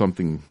 which was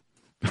something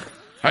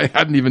I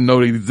hadn't even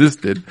known it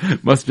existed.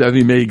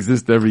 It may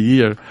exist every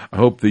year. I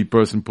hope the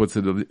person puts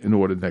it in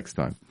order next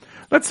time.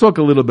 Let's talk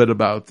a little bit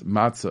about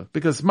matzah,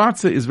 because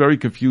matzah is very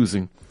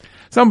confusing.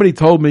 Somebody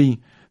told me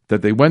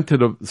that they went to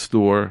the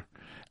store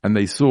and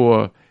they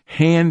saw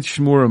hand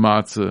shmura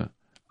matzah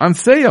on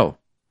sale.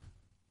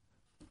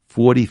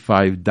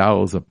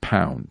 $45 a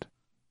pound.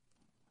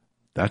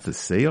 That's a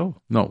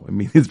sale? No,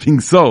 it's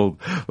being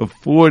sold for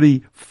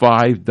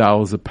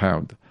 $45 a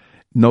pound.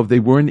 No, they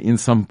weren't in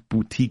some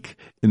boutique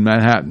in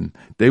Manhattan.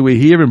 They were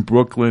here in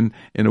Brooklyn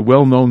in a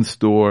well-known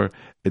store.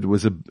 It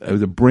was a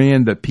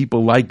brand that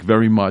people like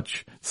very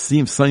much.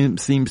 Seems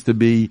to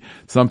be,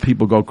 some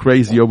people go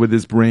crazy over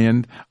this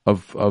brand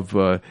of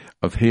hand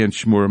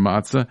shmura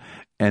matzah,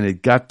 and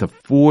it got to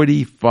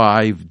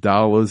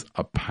 $45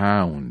 a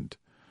pound.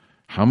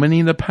 How many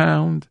in a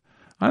pound?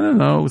 I don't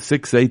know,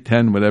 6, 8,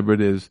 10, whatever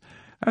it is.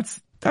 That's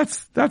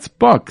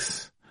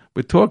bucks.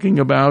 We're talking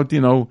about,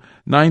 $9,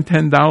 $10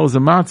 a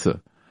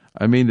matzah.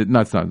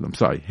 I'm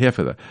sorry, half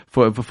of that.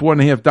 For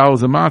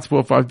 $4.50 a matzah, $4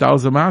 or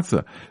 $5 a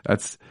matzah.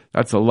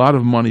 That's a lot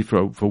of money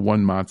for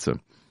one matzah.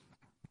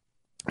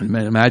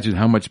 Imagine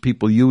how much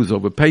people use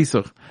over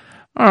Pesach.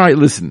 All right,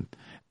 listen.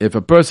 If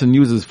a person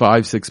uses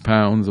 5-6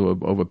 pounds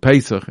over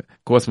Pesach, it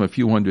costs them a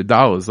few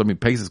 $100s.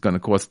 Pesach's going to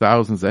cost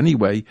thousands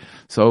anyway,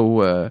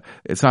 so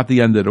it's not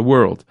the end of the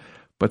world.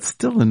 But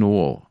still in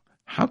all,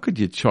 how could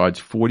you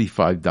charge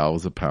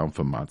 $45 a pound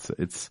for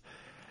matzah?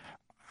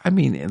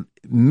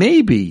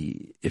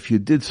 Maybe if you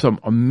did some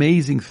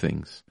amazing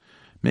things,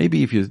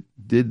 maybe if you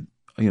did,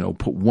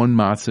 put one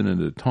matzah in at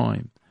a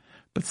time,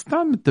 but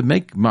stop to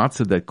make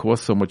matzah that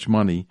costs so much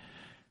money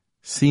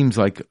seems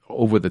like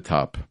over the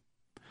top.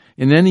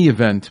 In any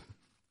event,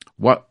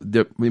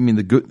 the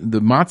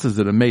matzahs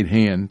that are made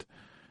hand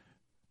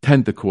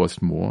tend to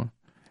cost more,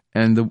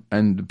 and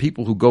the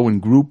people who go in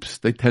groups,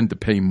 they tend to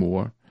pay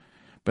more.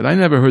 But I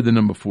never heard the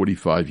number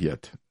 45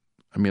 yet.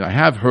 I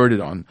have heard it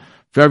on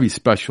very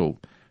special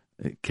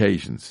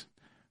occasions.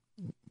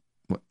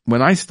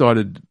 When I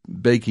started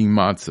baking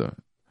matzah,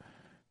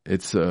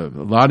 it's a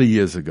lot of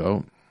years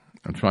ago.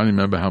 I'm trying to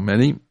remember how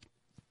many,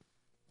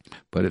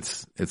 but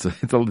it's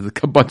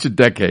a bunch of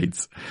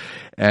decades.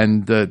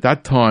 And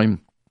that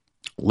time,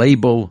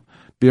 Label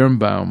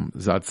Birnbaum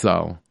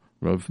Zatzal,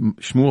 Rav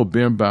Shmuel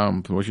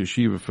Birnbaum, Rosh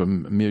Yeshiva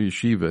from Mir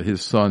Yeshiva,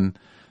 his son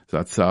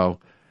Zatzal,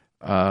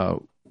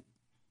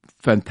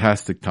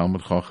 fantastic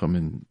Talmud Chacham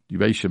and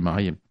Yivei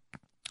Shemayim,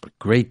 a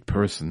great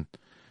person,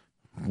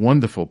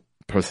 wonderful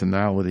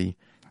personality.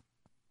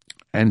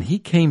 And he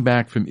came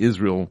back from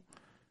Israel.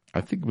 I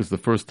think it was the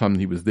first time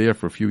he was there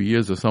for a few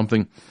years or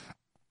something,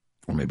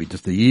 or maybe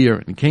just a year.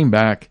 And he came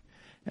back,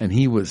 and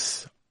he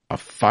was a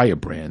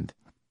firebrand.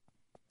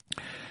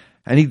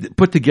 And he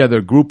put together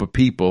a group of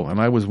people,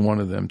 and I was one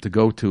of them, to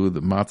go to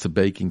the matzah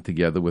baking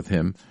together with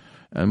him.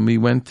 And we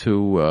went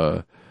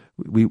to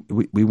we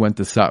went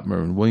to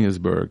Satmar in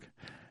Williamsburg,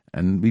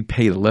 and we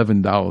paid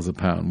 $11 a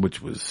pound,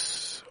 which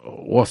was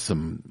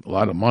awesome, a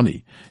lot of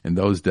money in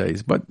those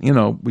days. But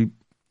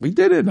we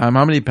did it. How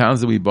many pounds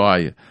did we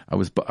buy? I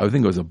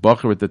think it was a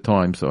bucher at the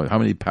time. So how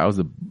many pounds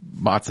of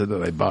matzah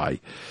did I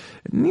buy?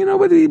 And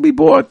what we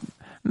bought,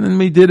 and then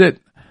we did it.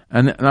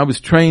 And I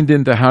was trained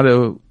into how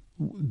to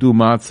do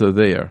matzah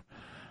there.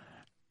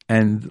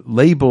 And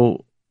Reb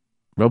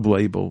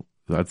Label,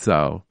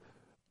 Zatzal,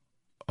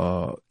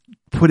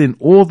 put in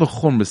all the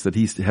chumras that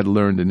he had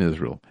learned in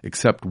Israel,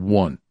 except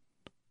one.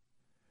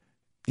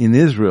 In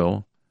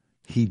Israel,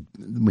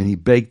 when he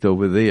baked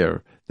over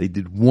there, they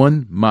did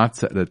one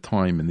matzah at a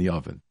time in the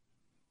oven.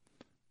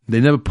 They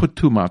never put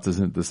two matzahs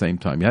in at the same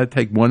time. You had to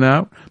take one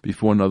out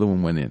before another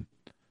one went in.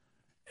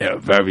 A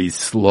very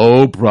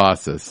slow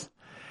process.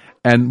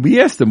 And we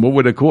asked them what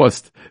would it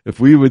cost if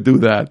we would do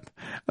that.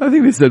 I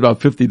think they said about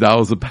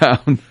 $50 a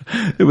pound.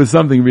 It was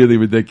something really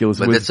ridiculous.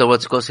 But that's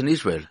what's cost in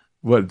Israel.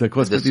 What, that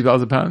cost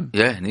 $50 a pound?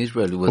 Yeah, in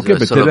Israel it was okay,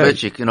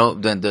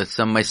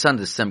 Soloveitchik. My son,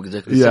 the same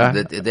exactly. Yeah.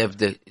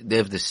 They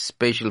have the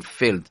special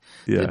field.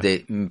 Yeah.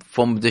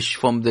 From the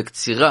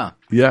ktsira.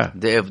 Yeah.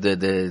 They have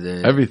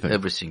the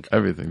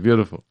everything.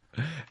 Beautiful.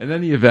 In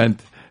any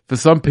event, for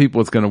some people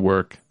it's going to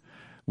work.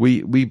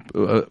 We're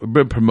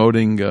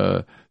promoting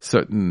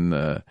certain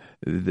the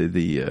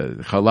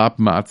chalap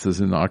matzahs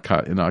in our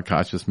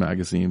Kashrus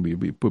magazine.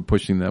 We're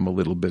pushing them a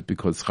little bit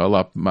because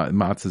chalap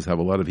matzahs have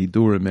a lot of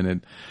hidurim in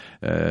it.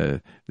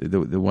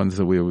 The ones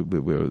that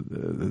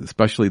we're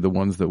especially the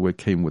ones that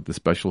came with the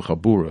special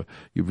chabura.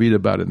 You read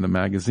about it in the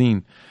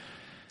magazine.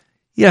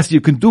 Yes,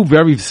 you can do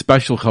very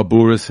special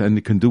chaburas and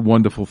you can do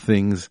wonderful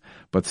things,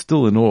 but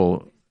still in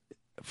all,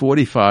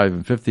 $45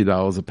 and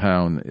 $50 a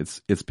pound,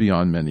 it's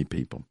beyond many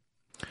people.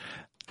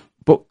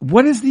 But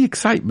what is the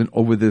excitement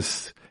over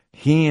this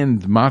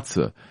hand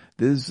matzah?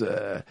 There's,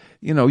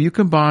 you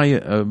can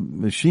buy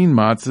machine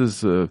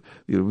matzahs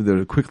that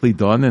are quickly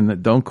done and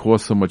that don't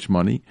cost so much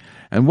money.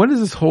 And what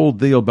is this whole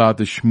deal about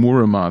the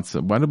shmura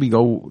matzah? Why do we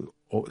go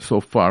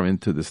so far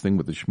into this thing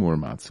with the shmura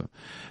matzah?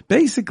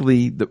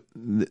 Basically,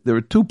 there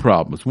are two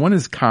problems. One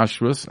is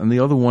kashrus, and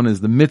the other one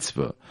is the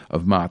mitzvah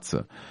of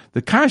matzah.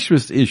 The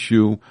kashrus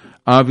issue,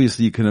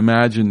 obviously, you can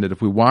imagine that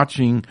if we're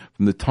watching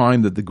from the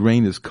time that the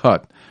grain is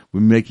cut, we're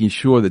making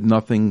sure that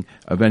nothing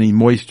of any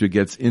moisture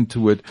gets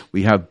into it.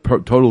 We have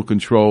total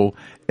control.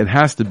 It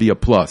has to be a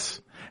plus.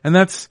 And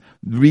that's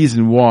the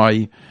reason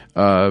why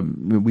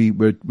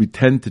we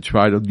tend to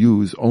try to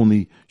use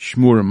only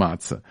shmura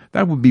matzah.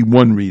 That would be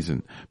one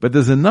reason. But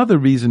there's another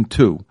reason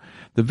too.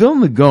 The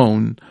Vilna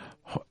Gaon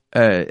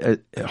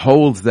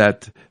holds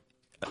that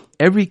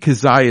every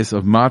kazayas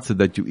of matzah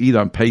that you eat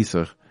on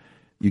Pesach,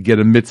 you get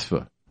a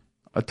mitzvah.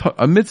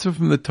 A mitzvah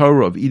from the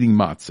Torah of eating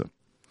matzah.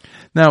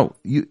 Now,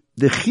 the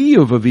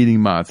chiyuv of eating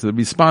matzah, the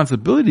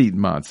responsibility to eat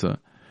matzah,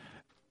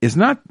 is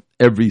not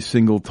every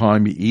single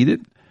time you eat it.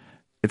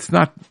 It's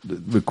not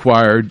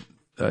required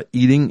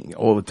eating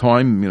all the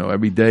time,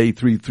 every day,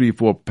 three,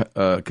 4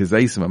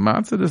 kazesim of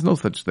matzah. There's no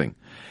such thing.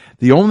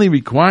 The only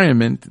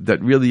requirement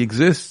that really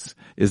exists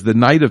is the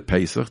night of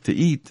Pesach to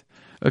eat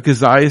a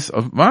kazayis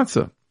of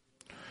matzah.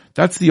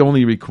 That's the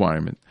only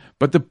requirement.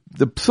 But the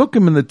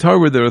psukim in the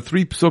Torah, there are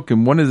 3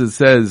 psukim. One is it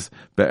says,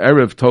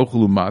 Be'erev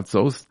tochelu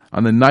matzos.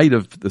 On the night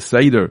of the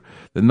Seder,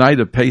 the night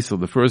of Pesach,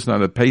 the first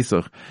night of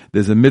Pesach,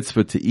 there's a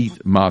mitzvah to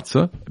eat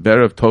matzah,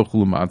 Be'erev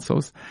tochelu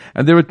matzos.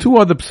 And there are 2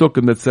 other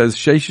psukim that says,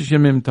 Sheishish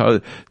yamim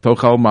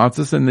tochal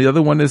matzos, and the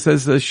other one that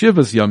says,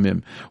 Shivas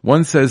yamim.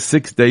 One says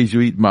 6 days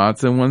you eat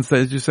matzah, and one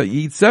says you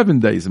eat 7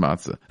 days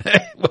matzah.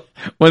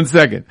 1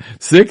 second.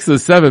 6 or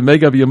 7,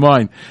 make up your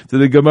mind. So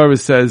the Gemara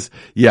says,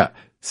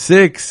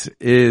 6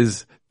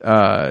 is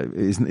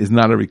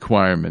not a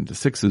requirement.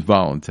 6 is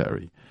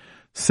voluntary.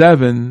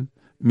 7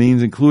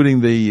 means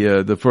including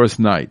the first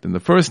night. And the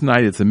first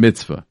night it's a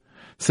mitzvah.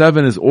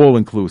 7 is all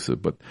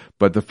inclusive,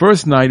 but the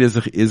first night is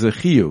a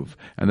chiyuv,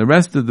 and the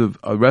rest of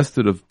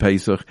the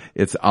Pesach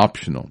it's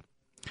optional.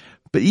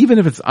 But even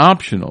if it's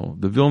optional,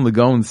 the Vilna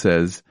Gaon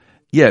says,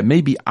 it may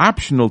be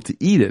optional to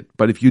eat it,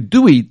 but if you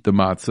do eat the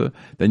matzah,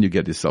 then you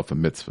get yourself a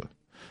mitzvah.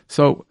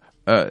 So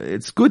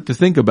it's good to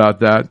think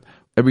about that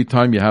every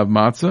time you have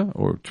matzah,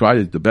 or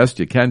try the best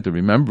you can to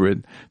remember it,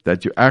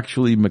 that you're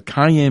actually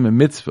mekayem a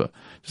mitzvah.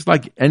 Just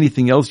like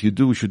anything else you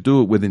do, you should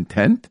do it with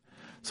intent.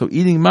 So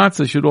eating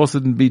matzah should also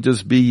be,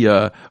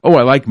 I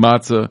like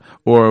matzah,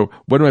 or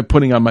what am I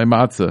putting on my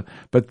matzah?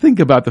 But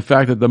think about the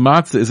fact that the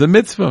matzah is a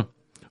mitzvah,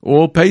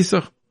 all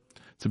Pesach.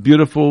 It's a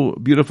beautiful,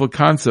 beautiful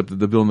concept that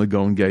the Vilna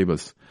Gaon gave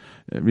us.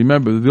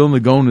 Remember, the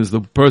Vilna Gaon is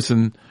the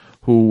person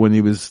who, when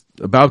he was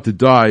about to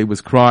die,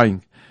 was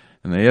crying.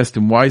 And they asked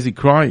him, why is he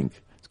crying?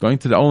 He's going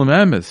to the Olam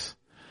Emes.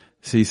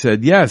 So he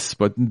said, yes,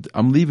 but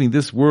I'm leaving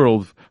this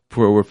world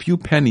for a few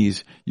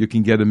pennies, you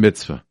can get a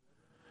mitzvah.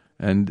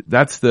 And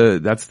that's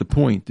the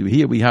point.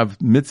 Here we have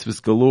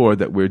mitzvahs galore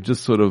that we're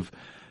just sort of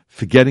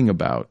forgetting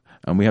about,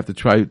 and we have to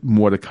try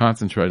more to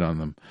concentrate on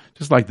them.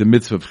 Just like the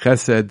mitzvah of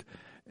chesed,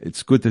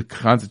 it's good to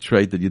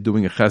concentrate that you're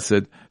doing a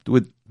chesed.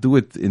 Do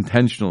it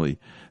intentionally.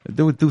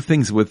 Do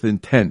things with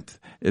intent.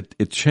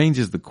 It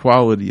changes the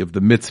quality of the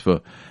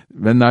mitzvah,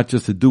 and not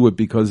just to do it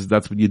because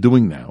that's what you're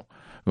doing now,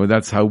 or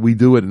that's how we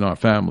do it in our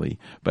family.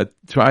 But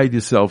try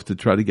yourself to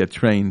try to get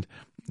trained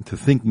to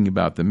thinking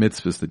about the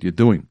mitzvahs that you're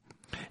doing.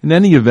 In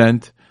any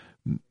event,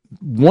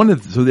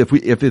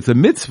 if it's a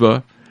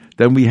mitzvah,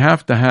 then we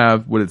have to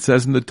have what it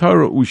says in the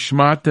Torah,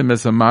 ushmatem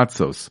es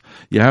hamatzos.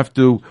 You have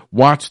to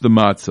watch the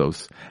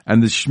matzos.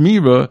 And the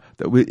shmira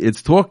that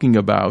it's talking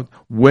about,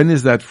 when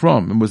is that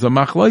from? It was a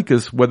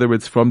machlokes, whether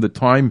it's from the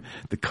time,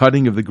 the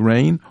cutting of the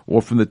grain,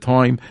 or from the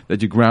time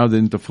that you ground it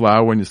into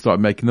flour and you start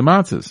making the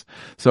matzos.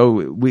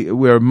 So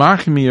we're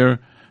machmir,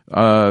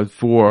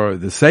 for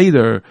the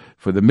Seder,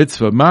 for the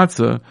mitzvah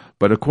matzah,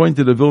 but according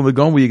to the Vilna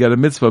Gaon, where you got a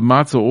mitzvah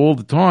matzah all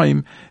the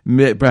time,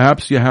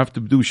 perhaps you have to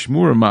do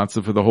shmura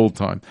matzah for the whole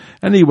time.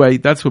 Anyway,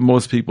 that's what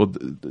most people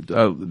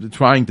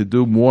trying to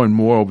do more and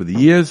more over the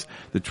years,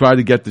 to try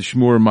to get the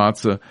shmura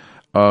matzah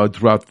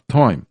throughout the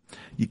time.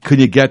 Could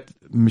you get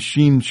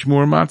machine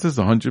shmura matzahs?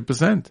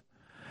 100%.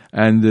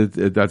 And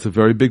that's a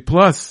very big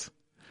plus.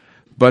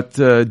 But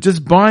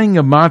just buying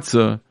a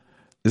matzah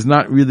is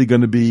not really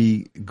going to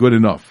be good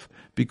enough,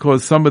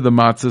 because some of the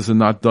matzahs are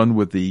not done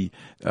with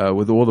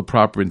all the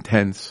proper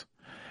intents.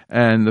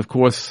 And of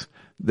course,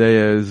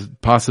 there's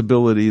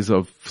possibilities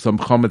of some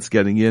chametz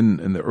getting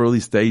in the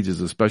early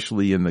stages,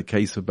 especially in the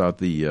case about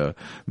the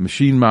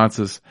machine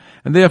matzahs.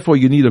 And therefore,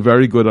 you need a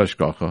very good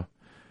hashgacha.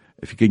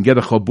 If you can get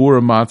a chabura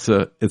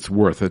matzah, it's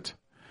worth it.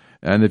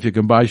 And if you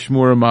can buy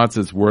shmura matzah,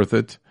 it's worth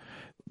it.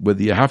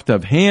 Whether you have to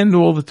have hand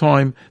all the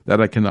time,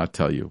 that I cannot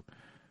tell you,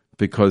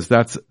 because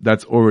that's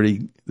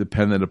already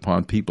dependent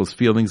upon people's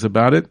feelings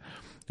about it,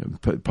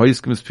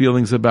 Paiskam's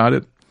feelings about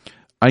it.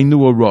 I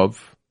knew a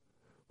Rav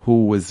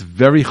who was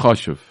very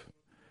chashuv.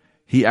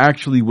 He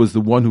actually was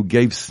the one who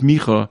gave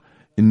smicha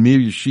in Mir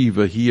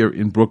Yeshiva here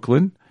in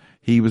Brooklyn.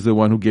 He was the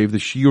one who gave the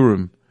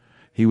shiurim.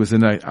 He was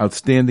an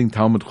outstanding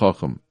Talmud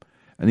Chacham.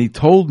 And he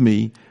told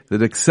me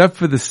that except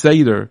for the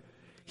Seder,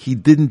 he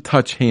didn't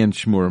touch hand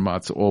shmura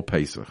matzah all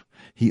Pesach.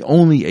 He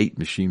only ate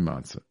machine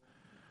matzah.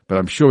 But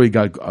I'm sure he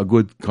got a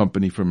good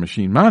company for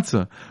machine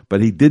matzah,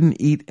 but he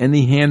didn't eat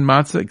any hand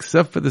matzah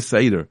except for the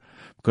Seder,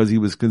 because he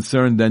was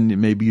concerned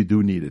then maybe you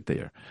do need it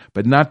there.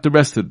 But not the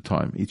rest of the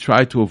time. He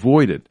tried to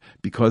avoid it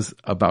because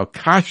about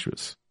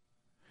kashrus.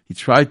 He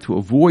tried to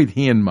avoid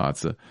hand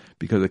matzah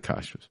because of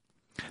kashrus.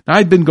 Now,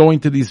 I've been going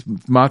to these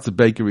matzah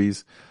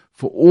bakeries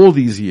for all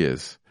these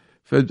years.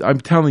 I'm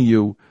telling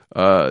you,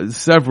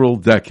 several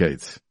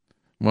decades.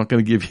 I'm not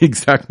going to give you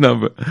exact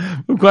number.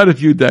 For quite a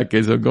few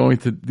decades, I'm going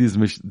to these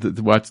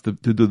to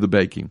do the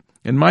baking.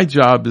 And my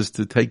job is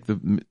to take the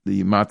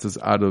matzahs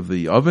out of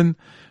the oven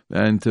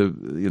and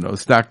to,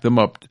 stack them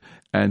up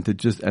and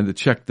to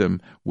check them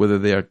whether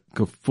they are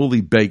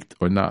fully baked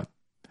or not.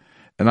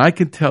 And I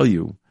can tell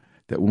you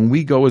that when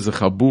we go as a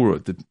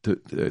chabura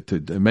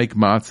to make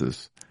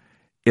matzahs,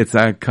 it's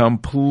a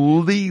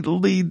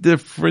completely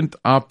different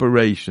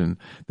operation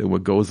than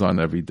what goes on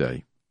every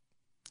day.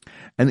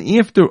 And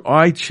after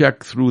I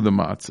check through the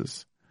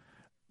matzahs,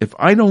 if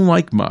I don't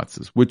like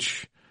matzahs,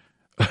 which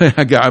I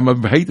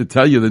hate to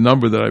tell you the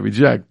number that I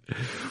reject,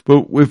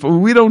 but if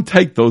we don't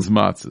take those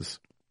matzahs,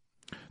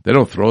 they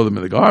don't throw them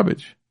in the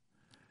garbage.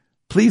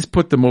 Please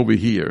put them over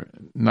here,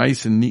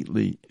 nice and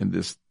neatly in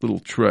this little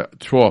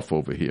trough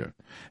over here.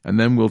 And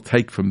then we'll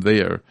take from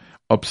there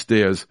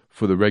upstairs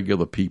for the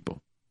regular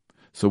people.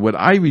 So what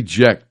I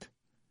reject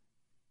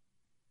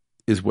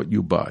is what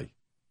you buy.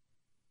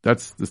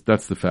 That's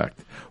the fact.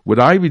 What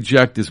I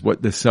reject is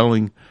what they're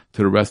selling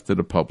to the rest of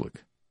the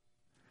public.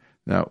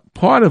 Now,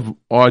 part of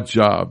our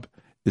job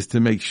is to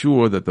make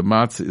sure that the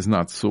matzah is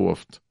not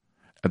soft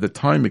at the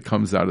time it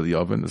comes out of the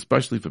oven,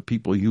 especially if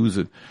people use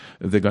it.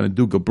 If they're going to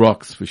do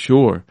gebroks, for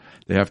sure,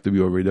 they have to be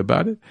worried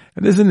about it.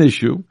 And there's an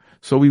issue,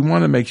 so we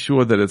want to make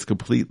sure that it's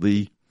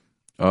completely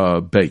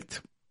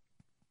baked.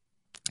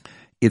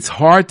 It's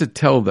hard to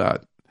tell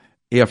that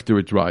after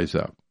it dries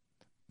out.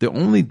 The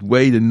only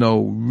way to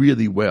know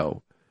really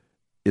well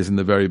is in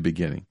the very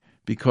beginning,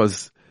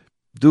 because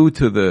due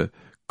to the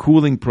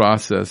cooling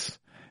process,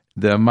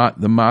 the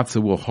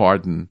matzah will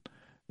harden.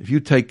 If you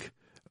take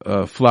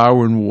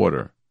flour and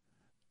water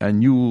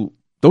and you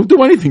don't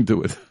do anything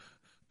to it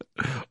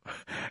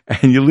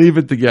and you leave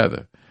it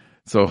together,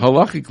 so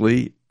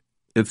halachically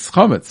it's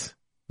chametz,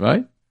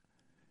 right?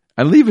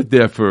 And leave it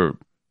there for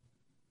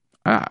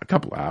a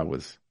couple of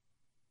hours,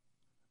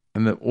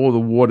 and then all the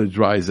water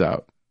dries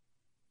out.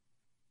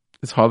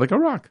 It's hard like a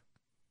rock.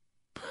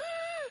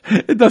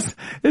 It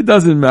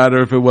doesn't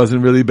matter if it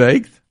wasn't really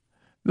baked.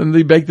 Then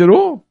they baked it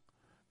all.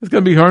 It's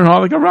going to be hard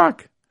like a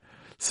rock.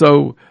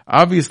 So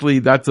obviously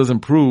that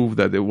doesn't prove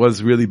that it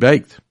was really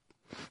baked.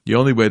 The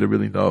only way to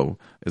really know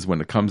is when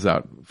it comes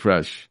out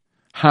fresh,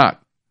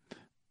 hot.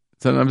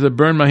 Sometimes I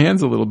burn my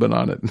hands a little bit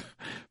on it,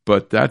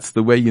 but that's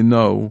the way you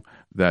know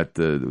that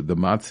the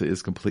matzah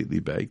is completely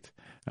baked.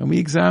 And we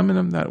examine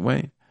them that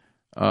way.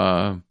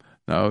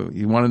 Now,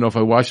 you want to know if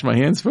I wash my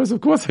hands first?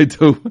 Of course I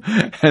do.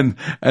 And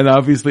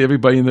obviously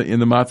everybody in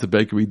the matzah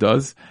bakery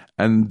does.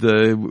 And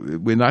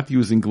we're not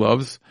using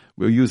gloves.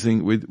 We're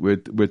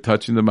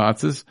touching the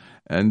matzahs,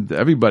 and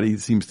everybody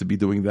seems to be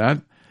doing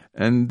that.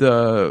 And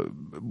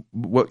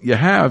what you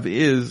have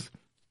is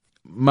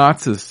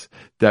matzahs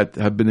that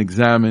have been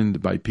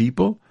examined by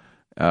people.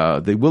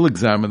 They will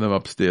examine them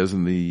upstairs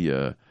in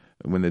the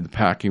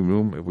packing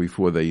room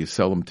before they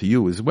sell them to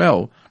you as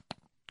well.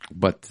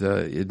 But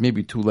it may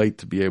be too late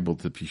to be able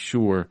to be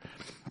sure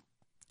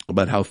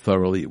about how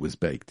thoroughly it was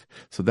baked.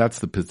 So that's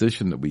the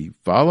position that we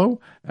follow,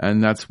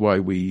 and that's why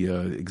we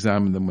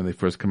examine them when they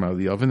first come out of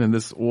the oven. And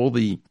all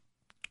the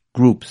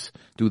groups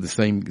do the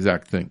same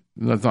exact thing.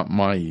 That's not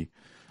I'm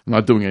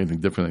not doing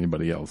anything different than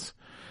anybody else.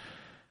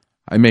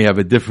 I may have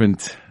a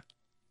different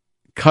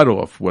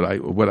cutoff, what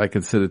I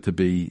consider to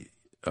be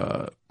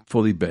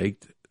fully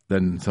baked,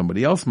 than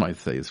somebody else might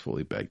say is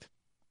fully baked.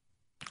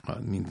 I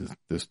mean,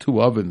 there's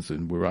two ovens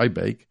where I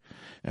bake,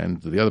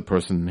 and the other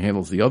person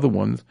handles the other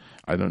ones.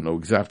 I don't know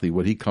exactly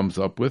what he comes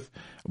up with.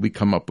 We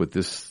come up with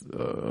this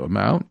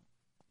amount,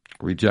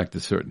 reject a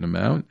certain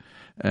amount,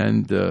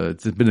 and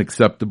it's been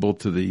acceptable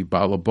to the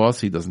bala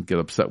boss. He doesn't get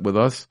upset with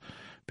us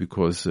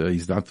because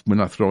we're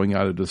not throwing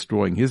out or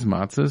destroying his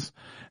matzahs,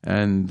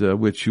 and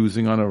we're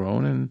choosing on our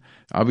own. And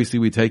obviously,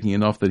 we're taking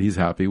enough that he's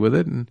happy with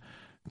it, and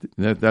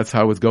that's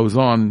how it goes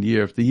on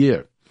year after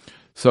year.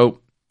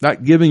 So,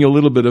 that giving a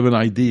little bit of an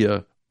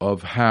idea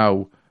of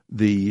how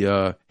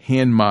the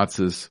hand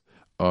matzahs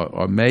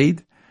are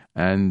made,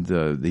 and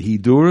the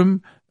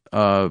hidurim,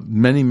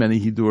 many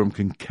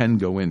hidurim can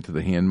go into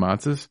the hand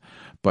matzahs,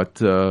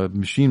 but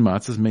machine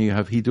matzahs may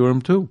have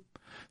hidurim too.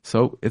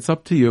 So it's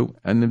up to you.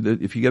 And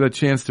if you get a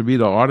chance to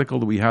read our article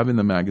that we have in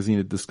the magazine,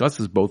 it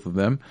discusses both of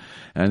them,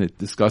 and it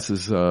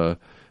discusses, from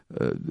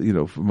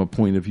a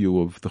point of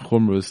view of the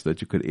chumras that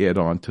you could add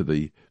on to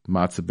the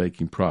matzah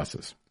baking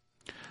process.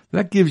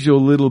 That gives you a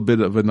little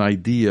bit of an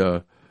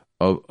idea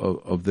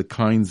of the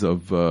kinds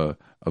of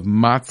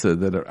matzah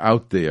that are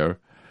out there,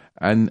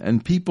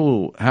 and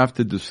people have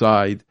to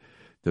decide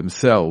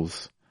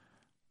themselves.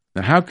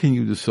 Now, how can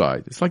you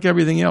decide? It's like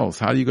everything else.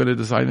 How are you going to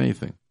decide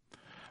anything?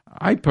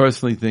 I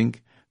personally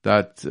think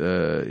that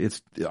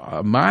it's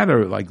a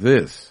matter like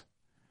this,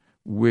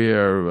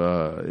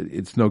 where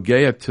it's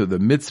nogeya to the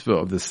mitzvah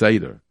of the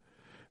seder.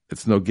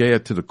 It's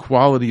nogeya to the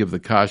quality of the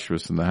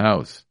kashrus in the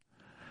house.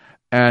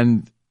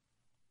 And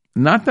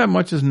not that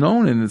much is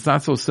known, and it's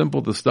not so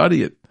simple to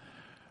study it.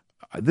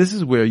 This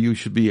is where you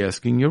should be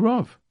asking your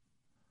Rav.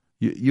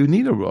 You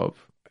need a Rav,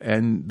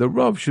 and the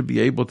Rav should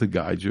be able to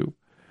guide you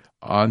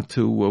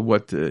onto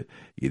what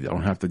you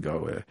don't have to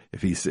go.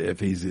 If he's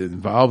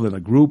involved in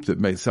a group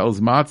that sells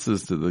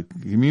matzahs to the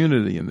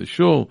community and the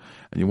shul,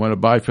 and you want to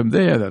buy from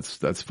there,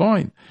 that's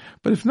fine.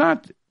 But if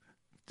not,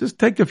 just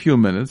take a few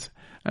minutes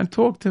and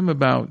talk to him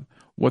about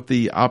what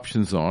the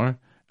options are.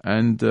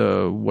 And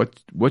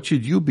what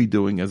should you be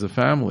doing as a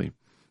family?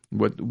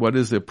 What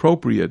is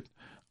appropriate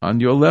on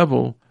your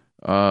level?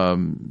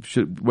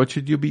 What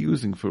should you be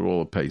using for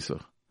all of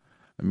Pesach?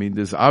 I mean,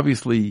 there's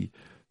obviously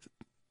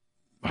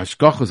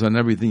hashkachas on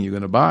everything you're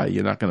going to buy.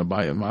 You're not going to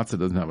buy a matzah that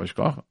doesn't have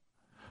hashkacha.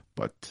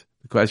 But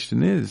the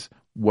question is,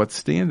 what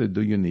standard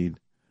do you need?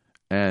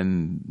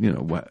 And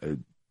whether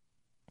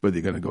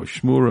you're going to go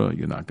shmura,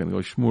 you're not going to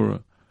go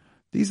shmura.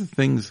 These are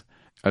things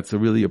that's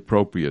really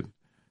appropriate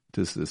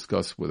to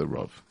discuss with a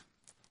Rav.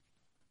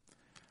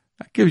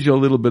 That gives you a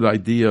little bit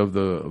idea of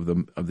the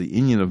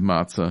inyan of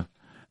matzah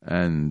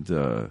and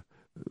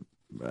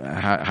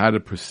how to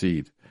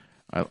proceed.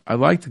 I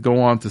like to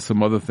go on to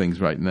some other things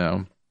right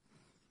now.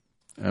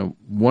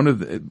 One of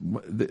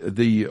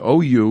the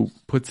OU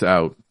puts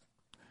out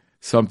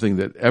something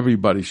that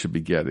everybody should be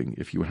getting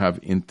if you have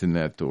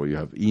internet or you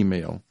have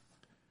email.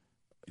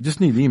 You just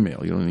need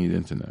email. You don't need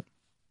internet.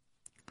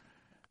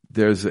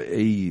 There's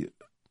a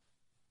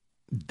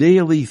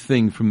daily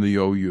thing from the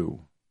OU,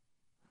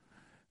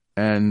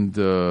 and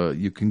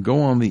you can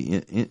go on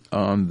the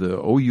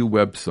OU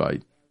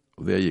website.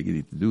 There, you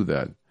need to do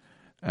that,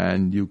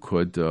 and you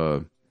could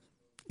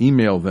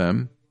email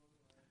them,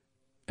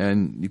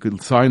 and you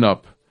could sign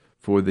up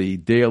for the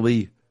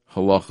daily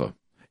halacha.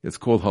 It's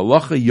called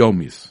Halacha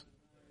Yomis,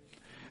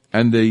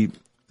 and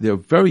they're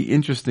very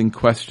interesting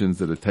questions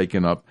that are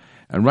taken up.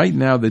 And right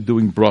now they're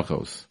doing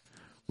brachos,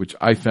 which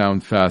I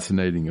found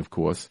fascinating, of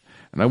course.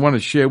 And I want to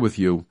share with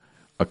you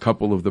a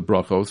couple of the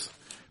brachos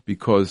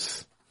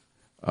because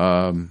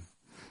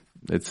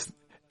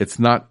it's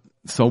not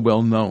so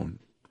well known.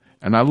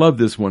 And I love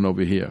this one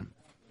over here.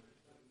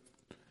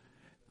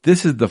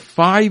 This is the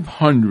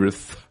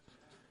 500th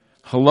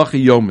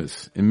Halacha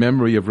Yomis in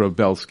memory of Rav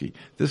Belsky.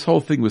 This whole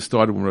thing was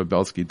started when Rav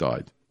Belsky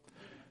died.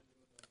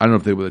 I don't know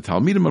if they were the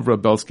Talmidim of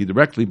Rav Belsky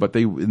directly, but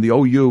they in the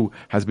OU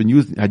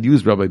had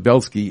used Rabbi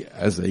Belsky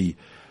as a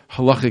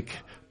halachic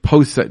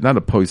posek, not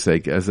a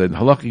posek, as a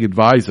halachic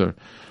advisor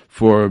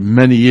for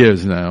many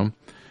years now.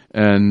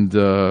 And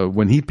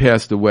when he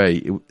passed away,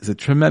 it was a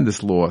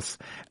tremendous loss.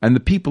 And the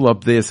people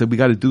up there said, we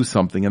got to do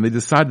something. And they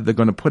decided they're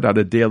going to put out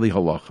a daily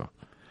halacha.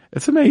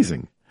 It's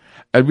amazing.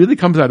 It really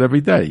comes out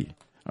every day.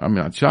 I mean,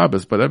 not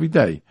Shabbos, but every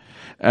day.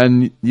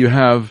 And you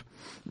have,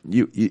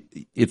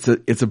 it's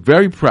a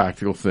very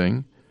practical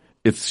thing.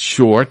 It's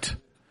short.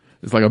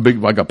 It's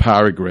like a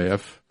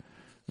paragraph.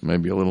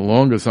 Maybe a little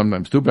longer,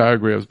 sometimes 2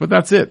 paragraphs, but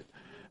that's it.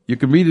 You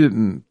can read it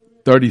in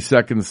 30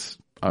 seconds,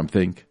 I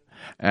think.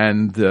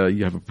 And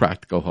you have a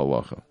practical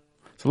halacha.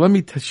 So let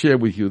me share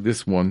with you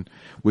this one,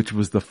 which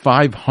was the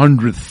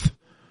 500th.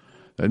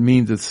 That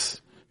means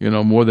it's,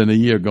 more than a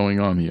year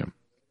going on here.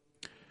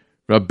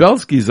 Rav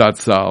Belsky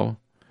Zatzal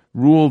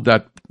ruled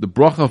that the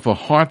bracha for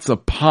hearts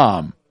of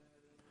palm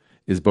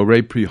is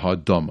Borei Pri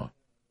Hadama.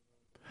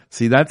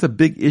 See, that's a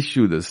big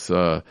issue, this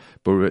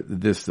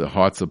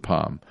hearts of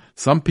palm.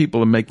 Some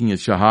people are making it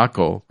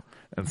shahako,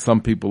 and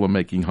some people are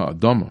making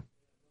ha'adama.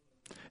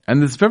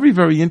 And it's very,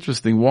 very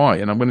interesting why,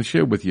 and I'm going to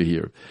share with you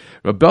here.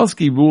 Rav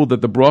Belsky ruled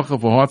that the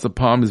bracha for hearts of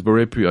palm is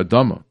Borei Pri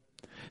Adama.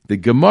 The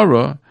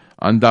Gemara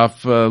on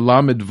Daf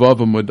Lamed Vav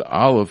Amud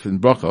Aleph in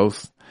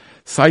Brachos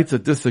cites a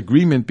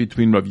disagreement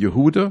between Rav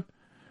Yehuda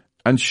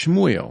and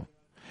Shmuel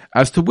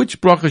as to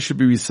which bracha should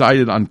be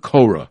recited on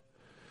Korah.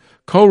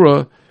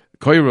 Korah,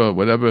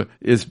 whatever,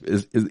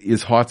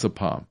 is hearts of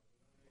palm.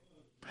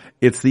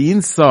 It's the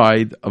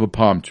inside of a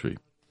palm tree.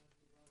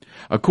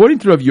 According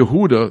to Rav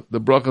Yehuda, the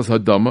bracha is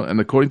Hadama,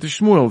 and according to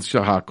Shmuel, it's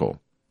Shahako.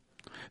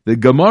 The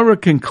Gemara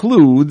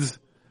concludes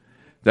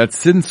that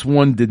since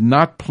one did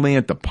not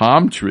plant a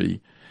palm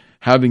tree,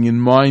 having in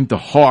mind to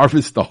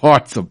harvest the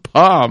hearts of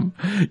palm,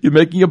 you're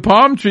making a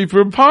palm tree for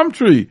a palm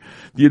tree.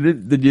 You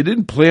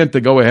didn't plant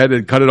to go ahead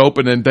and cut it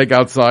open and take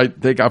out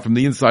from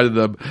the inside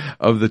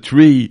of the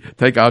tree,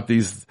 take out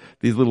these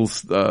little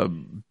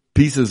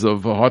pieces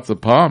of hearts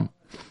of palm.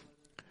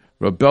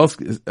 Rav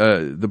Belsky,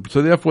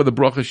 so therefore the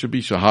bracha should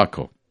be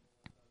shahako.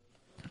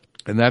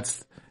 And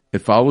it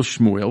follows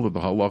Shmuel that the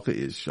halacha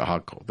is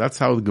shahako. That's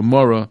how the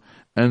Gemara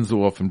ends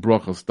off in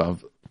bracha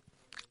stuff,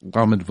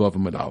 Lamed Vav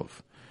Amud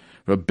Aleph.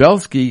 Rav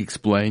Belsky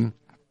explained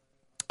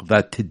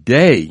that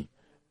today,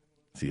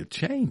 see, it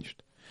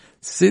changed.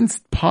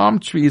 Since palm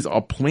trees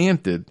are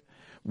planted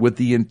with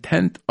the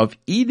intent of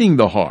eating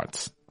the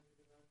hearts,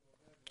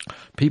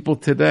 people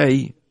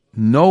today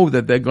know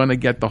that they're going to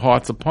get the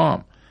hearts of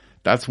palm.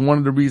 That's one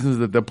of the reasons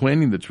that they're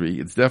planting the tree.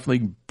 It's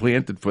definitely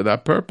planted for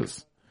that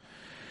purpose.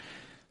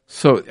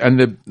 So,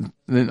 and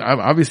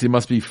obviously it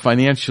must be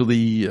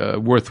financially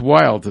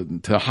worthwhile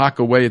to hack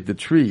away at the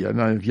tree. I don't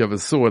know if you ever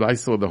saw it. I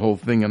saw the whole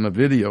thing on the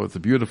video. It's a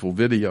beautiful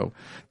video.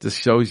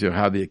 Just shows you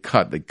how they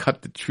cut. They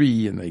cut the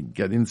tree and they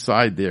get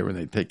inside there and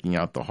they're taking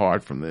out the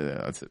heart from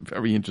there. It's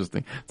very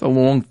interesting. It's a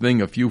long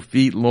thing, a few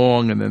feet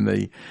long, and then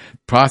they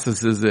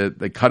processes it.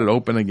 They cut it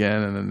open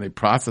again and then they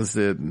process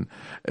it. And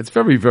it's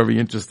very, very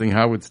interesting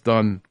how it's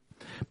done.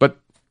 But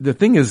the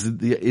thing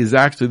is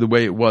actually the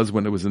way it was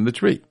when it was in the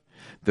tree.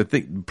 The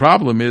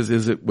problem was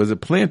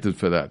it planted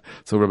for that?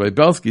 So Rabbi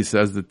Belsky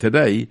says that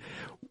today,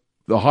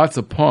 the hearts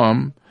of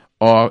palm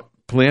are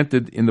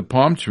planted in the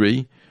palm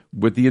tree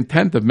with the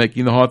intent of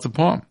making the hearts of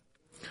palm.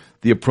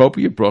 The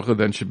appropriate bracha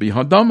then should be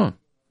hadama.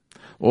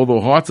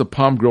 Although hearts of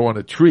palm grow on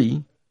a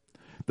tree,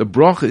 the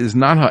bracha is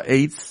not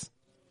ha'etz,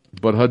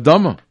 but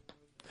hadama.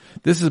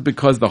 This is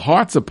because the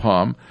hearts of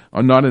palm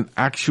are not an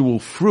actual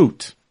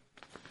fruit.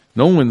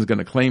 No one's going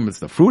to claim it's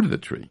the fruit of the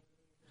tree,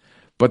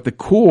 but the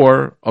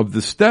core of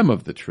the stem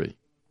of the tree.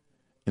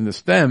 In the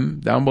stem,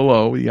 down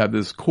below, you have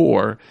this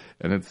core,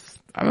 and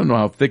I don't know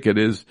how thick it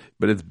is,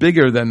 but it's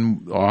bigger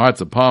than our hearts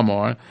of palm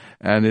are,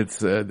 and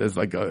there's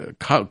like a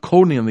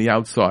coating on the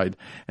outside,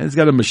 and it's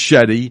got a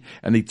machete,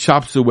 and he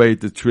chops away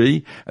at the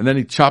tree, and then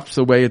he chops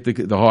away at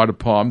the heart of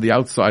palm. The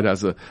outside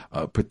has a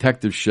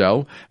protective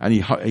shell, and he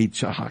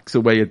hacks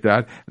away at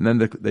that, and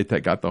then they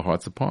take out the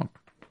hearts of palm.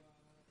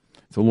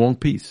 It's a long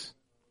piece.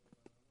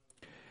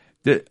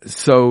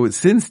 So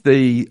since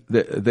they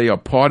are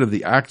part of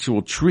the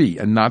actual tree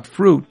and not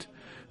fruit,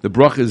 the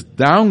bracha is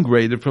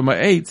downgraded from a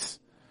eitz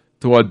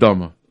to a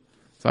dama.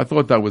 So I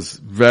thought that was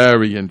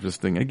very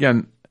interesting.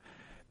 Again,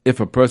 if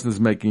a person is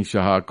making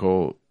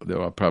shahakol,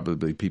 there are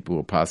probably people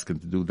who are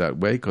paskin to do that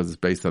way because it's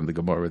based on the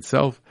Gemara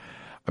itself.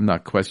 I'm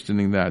not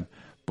questioning that,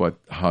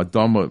 but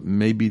hadama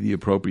may be the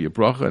appropriate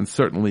bracha, and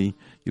certainly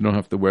you don't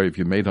have to worry if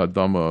you made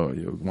hadama, or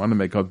you want to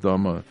make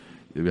hadama.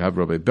 If you have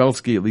Rabbi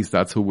Belsky, at least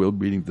that's who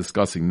we're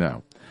discussing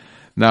now.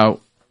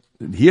 Now,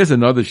 here's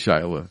another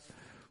shaila,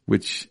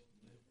 which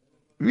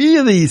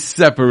really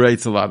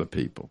separates a lot of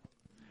people,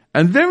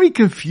 and very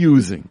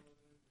confusing,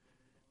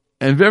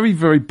 and very,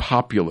 very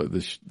popular.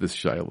 This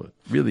shaila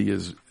really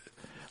is.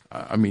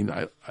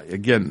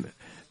 Again,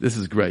 this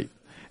is great,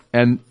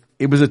 and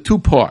it was a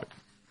 2-part.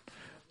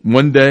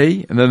 One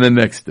day and then the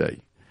next day.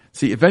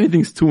 See, if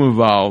anything's too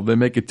involved, they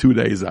make it 2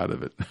 days out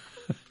of it.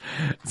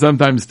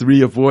 Sometimes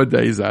 3 or 4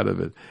 days out of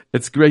it.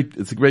 It's great.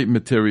 It's a great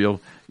material.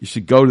 You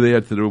should go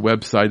there to their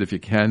website if you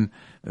can,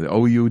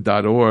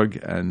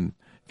 ou.org, and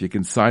if you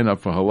can sign up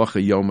for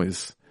Halacha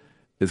Yomis,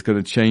 it's going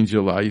to change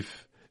your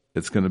life.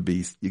 You're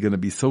going to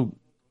be so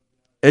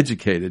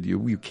educated,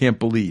 you can't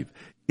believe.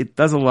 It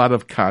does a lot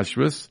of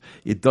kashrus.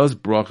 It does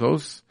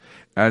brachos,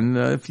 and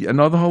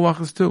other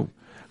halachas too.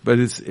 But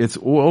it's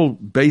all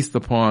based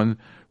upon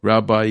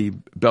Rabbi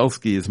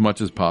Belsky as much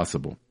as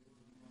possible.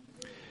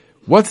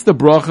 What's the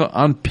bracha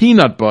on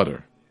peanut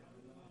butter?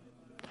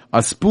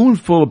 A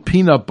spoonful of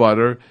peanut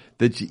butter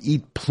that you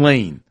eat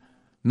plain,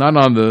 not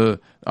on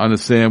a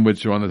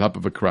sandwich or on the top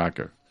of a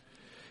cracker.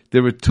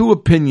 There are 2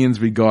 opinions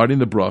regarding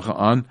the bracha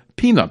on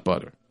peanut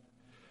butter.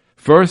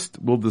 First,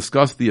 we'll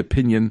discuss the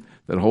opinion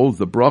that holds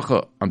the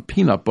bracha on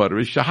peanut butter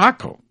is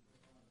shahako.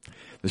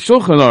 The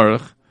Shulchan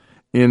Aruch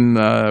in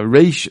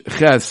Reish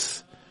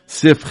Ches,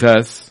 Sif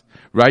Ches,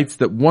 writes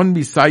that one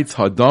recites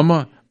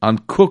hadama on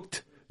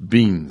cooked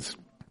beans.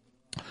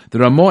 The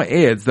Ramah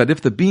adds that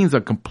if the beans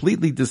are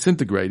completely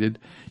disintegrated,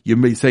 you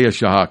may say a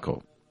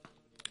shahako.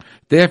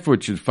 Therefore,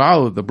 it should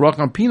follow that the bracha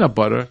on peanut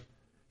butter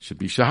should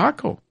be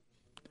shahako,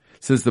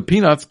 since the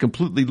peanuts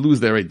completely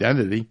lose their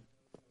identity.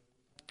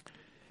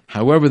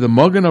 However, the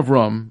Magen of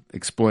Rum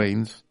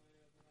explains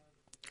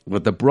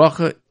that the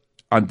bracha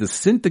on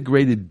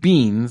disintegrated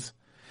beans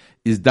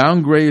is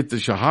downgraded to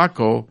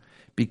shahako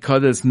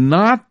because it's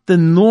not the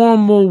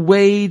normal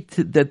way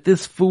that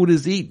this food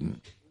is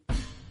eaten.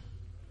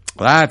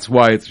 That's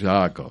why it's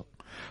shahako.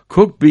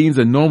 Cooked beans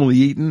are normally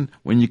eaten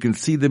when you can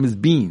see them as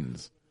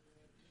beans.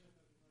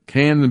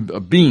 Canned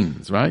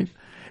beans, right?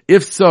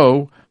 If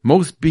so,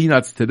 most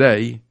peanuts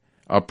today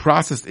are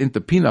processed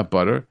into peanut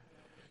butter.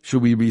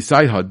 Should we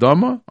recite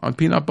hadama on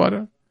peanut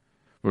butter?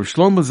 Rav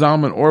Shlomo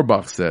Zalman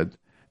Auerbach said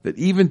that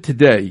even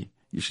today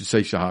you should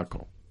say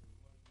shahako.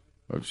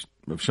 Rav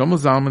Shlomo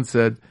Zalman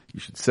said you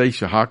should say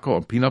shahako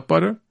on peanut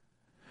butter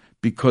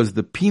because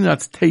the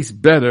peanuts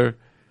taste better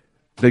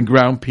than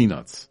ground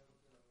peanuts.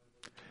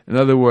 In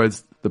other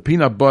words, the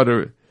peanut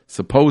butter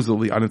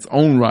supposedly on its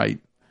own right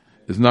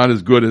is not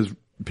as good as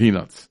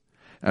peanuts.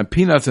 And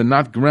peanuts are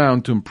not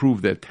ground to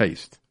improve their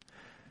taste.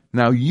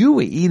 Now you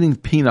are eating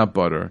peanut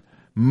butter.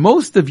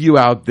 Most of you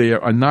out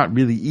there are not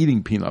really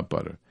eating peanut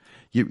butter.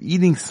 You're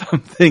eating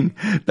something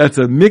that's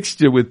a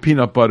mixture with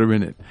peanut butter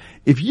in it.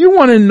 If you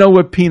want to know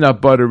what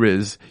peanut butter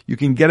is, you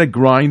can get a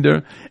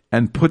grinder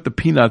and put the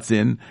peanuts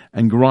in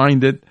and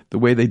grind it the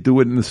way they do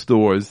it in the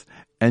stores,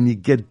 and you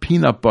get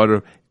peanut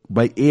butter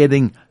by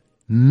adding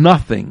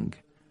nothing.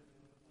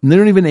 And they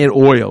don't even add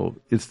oil.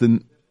 It's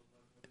the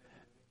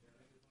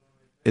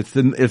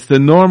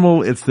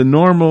normal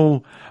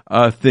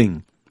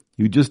thing.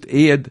 You just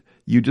add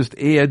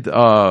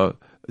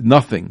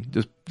nothing.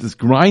 Just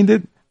grind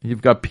it.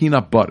 You've got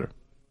peanut butter.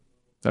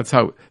 That's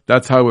how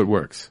it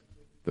works.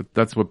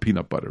 That's what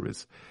peanut butter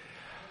is.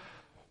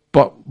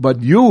 But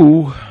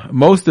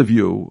most of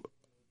you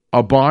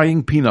are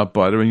buying peanut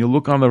butter, and you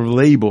look on the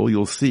label,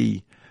 you'll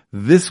see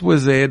this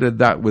was added,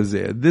 that was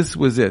added, this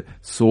was it.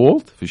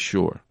 Salt, for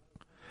sure.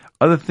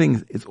 Other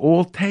things, it's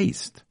all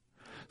taste.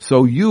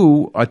 So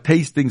you are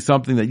tasting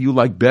something that you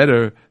like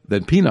better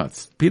than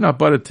peanuts. Peanut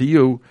butter to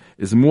you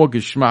is more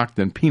geschmack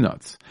than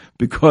peanuts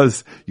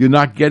because you're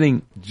not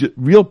getting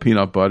real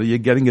peanut butter, you're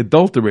getting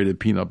adulterated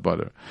peanut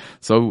butter.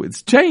 So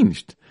it's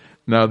changed.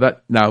 Now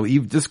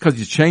just because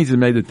you changed and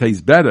made it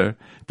taste better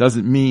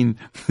doesn't mean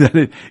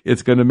that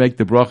it's going to make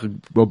the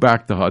bracha go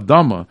back to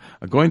hadama.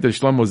 According to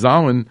Shlomo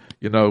Zalman,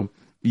 according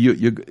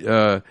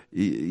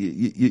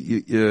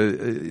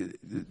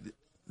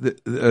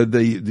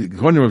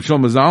to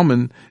Shlomo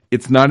Zalman,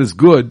 it's not as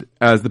good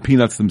as the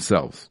peanuts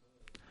themselves.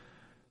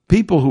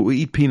 People who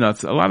eat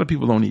peanuts, a lot of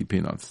people don't eat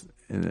peanuts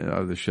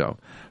out of the shell,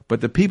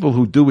 but the people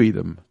who do eat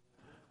them,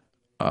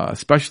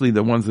 especially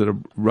the ones that are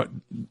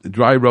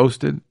dry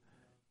roasted,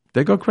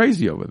 they go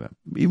crazy over them,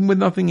 even with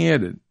nothing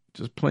added.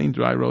 Just plain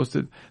dry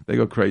roasted, they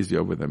go crazy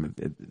over them.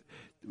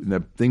 The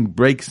thing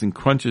breaks and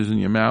crunches in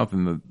your mouth,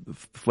 and the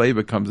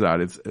flavor comes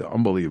out. It's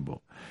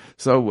unbelievable.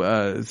 So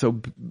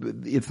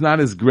it's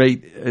not as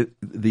great,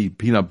 the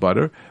peanut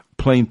butter.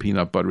 plain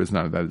peanut butter is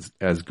not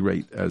as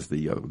great as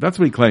the other. That's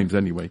what he claims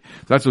anyway.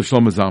 That's what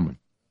Shlomo Zalman.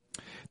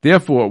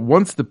 Therefore,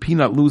 once the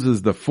peanut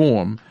loses the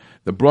form,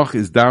 the bracha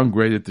is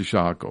downgraded to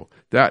shahakol.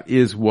 That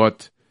is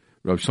what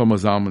Rav Shlomo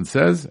Zalman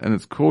says, and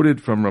it's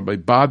quoted from Rabbi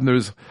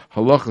Bodner's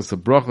Halachas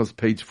HaBrachos,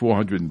 page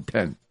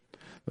 410.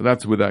 So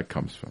that's where that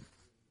comes from.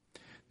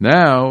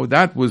 Now,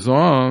 that was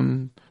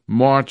on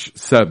March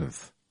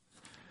 7th.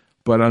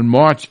 But on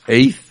March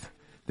 8th,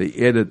 they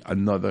added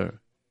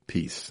another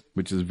piece,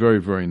 which is very,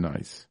 very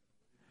nice.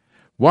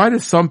 Why do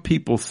some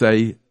people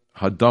say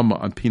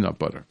hadama on peanut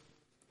butter?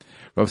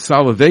 Rav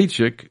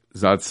Soloveitchik,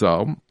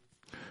 Zatzal,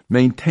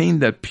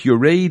 maintained that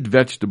pureed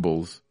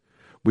vegetables,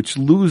 which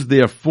lose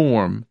their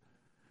form,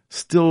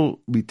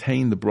 still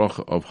retain the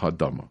bracha of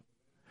hadama.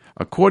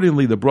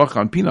 Accordingly, the bracha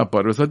on peanut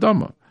butter is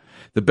hadama.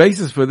 The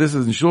basis for this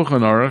is in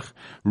Shulchan Aruch,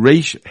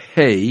 Reish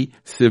Hey,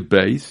 Siv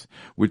Beis,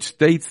 which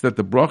states that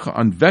the bracha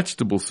on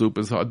vegetable soup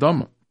is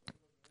hadama,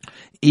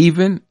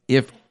 even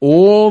if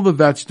all the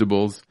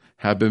vegetables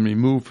have been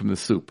removed from the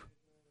soup.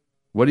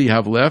 What do you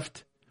have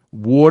left?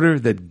 Water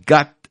that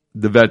got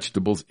the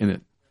vegetables in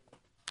it.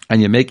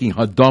 And you're making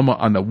hadama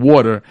on the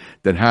water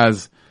that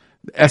has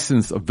the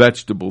essence of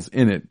vegetables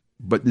in it,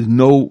 but there's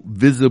no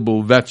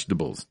visible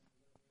vegetables.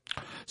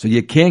 So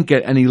you can't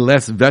get any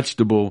less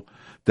vegetable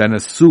than a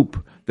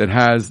soup that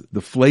has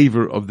the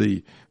flavor of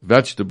the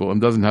vegetable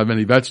and doesn't have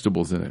any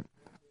vegetables in it.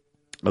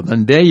 But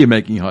then there you're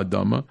making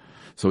hadama.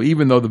 So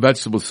even though the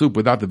vegetable soup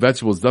without the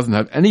vegetables doesn't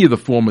have any of the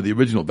form of the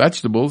original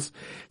vegetables,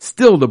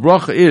 still the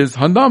bracha is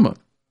hadama.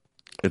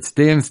 It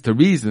stands to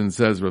reason,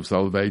 says Rav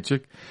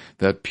Soloveitchik,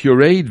 that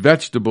pureed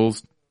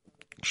vegetables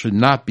should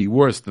not be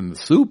worse than the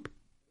soup.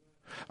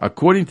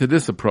 According to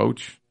this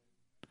approach,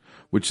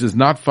 which is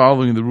not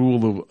following the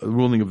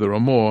ruling of the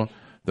Ramah,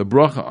 the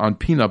bracha on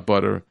peanut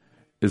butter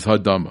is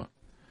hadama.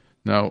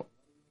 Now,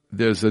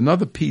 there's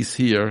another piece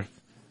here,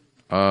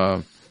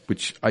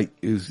 which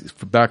is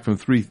back from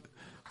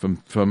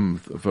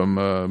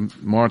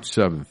March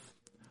 7th.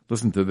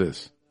 Listen to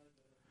this.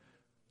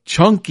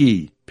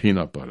 Chunky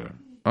peanut butter.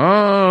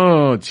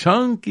 Oh,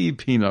 chunky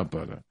peanut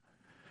butter.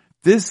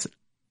 This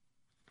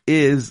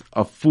is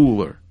a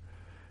fooler.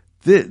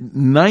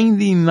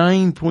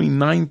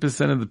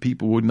 99.9% of the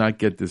people would not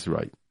get this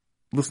right.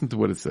 Listen to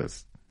what it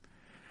says.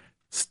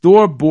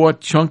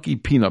 Store-bought chunky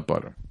peanut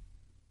butter.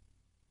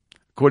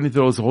 According to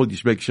those who hold, you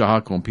should make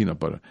shahakol on peanut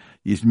butter.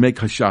 You should make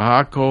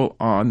shahakol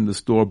on the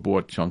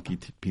store-bought chunky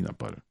peanut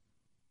butter.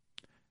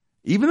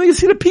 Even though you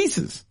see the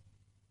pieces.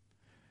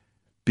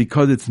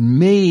 Because it's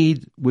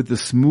made with the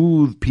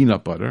smooth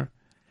peanut butter,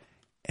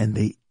 and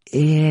they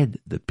add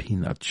the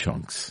peanut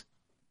chunks.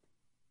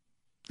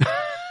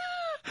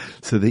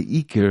 So the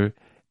ikar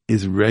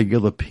is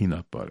regular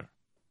peanut butter.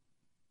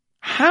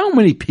 How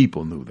many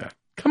people knew that?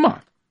 Come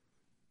on.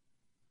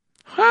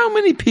 How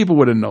many people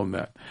would have known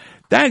that?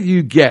 That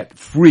you get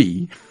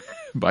free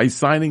by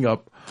signing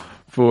up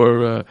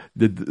for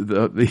the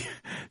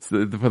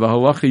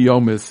Halacha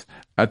Yomis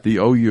at the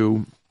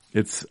OU.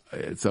 It's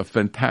a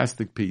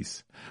fantastic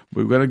piece.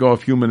 We're going to go a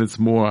few minutes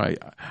more.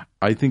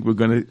 I think we're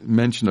going to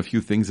mention a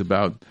few things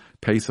about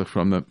Pesach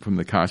from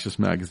the Kashrus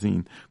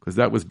magazine, because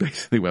that was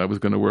basically what I was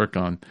going to work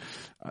on.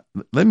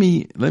 Let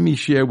me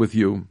share with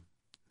you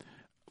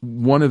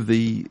one of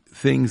the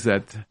things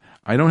that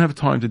I don't have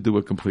time to do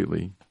it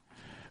completely,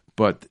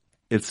 but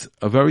it's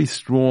a very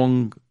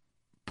strong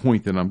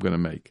point that I'm going to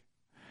make.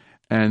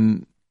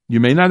 And you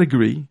may not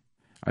agree.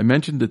 I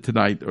mentioned it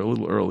tonight or a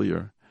little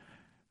earlier.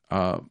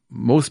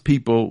 Most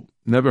people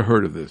never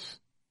heard of this.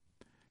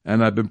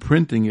 And I've been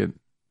printing it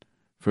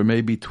for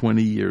maybe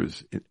 20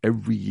 years,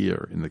 every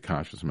year in the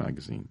Kashrus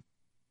magazine.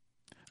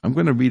 I'm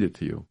going to read it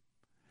to you.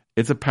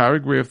 It's a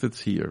paragraph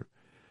that's here.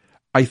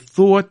 I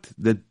thought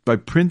that by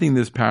printing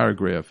this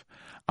paragraph,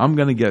 I'm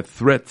going to get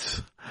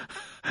threats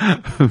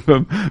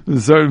from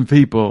certain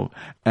people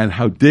and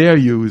how dare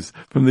yous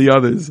from the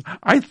others.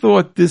 I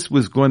thought this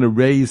was going to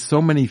raise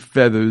so many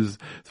feathers,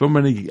 so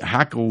many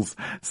hackles,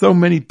 so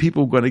many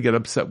people were going to get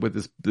upset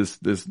with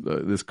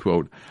this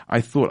quote.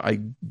 I thought I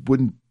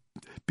wouldn't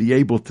be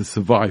able to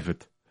survive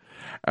it.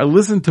 I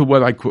listened to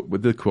what I quote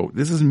with the quote.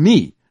 This is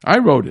me. I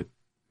wrote it.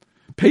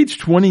 Page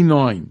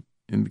 29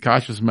 in the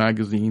Kashrus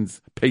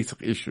magazine's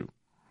Pesach issue.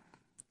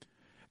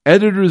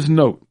 Editor's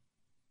note.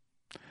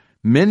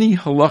 Many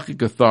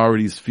halachic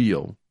authorities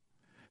feel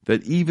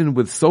that even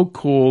with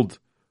so-called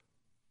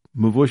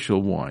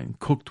mevushal wine,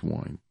 cooked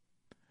wine,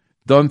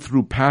 done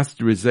through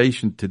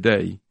pasteurization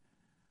today,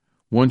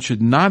 one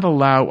should not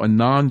allow a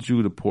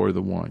non-Jew to pour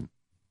the wine,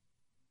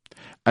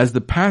 as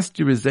the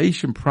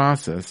pasteurization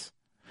process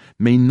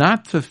may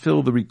not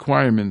fulfill the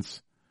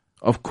requirements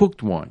of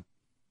cooked wine.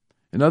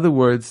 In other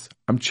words,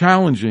 I'm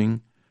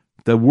challenging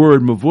the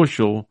word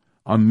mevushal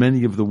on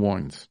many of the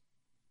wines.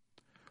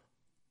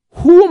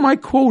 Who am I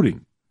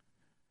quoting?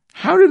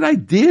 How did I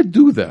dare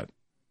do that?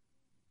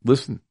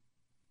 Listen.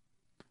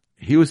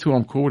 Here's who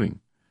I'm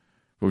quoting.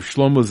 Rav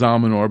Shlomo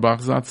Zalman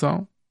Auerbach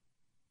Zatzal,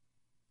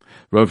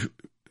 Rav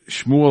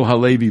Shmuel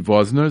Halevi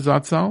Vosner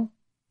Zatzal,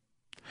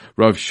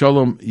 Rav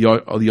Shalom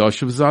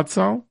Yosef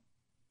Zatzal,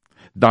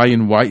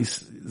 Dayan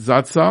Weiss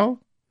Zatzal,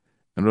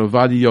 and Rav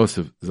Ovadia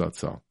Yosef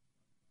Zatzal.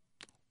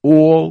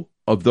 All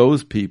of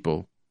those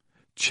people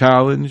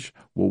challenge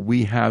what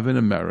we have in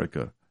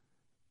America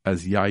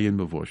as Yayin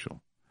Mevushal.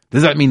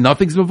 Does that mean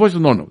nothing's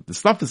Mevushal? No. The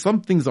stuff is,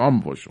 some things are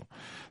Mevushal.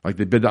 Like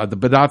the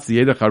Badatz, the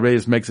Edech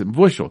Hareyes makes it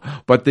Mevushal.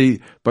 But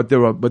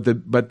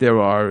there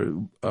are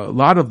a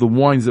lot of the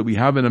wines that we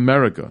have in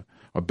America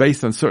are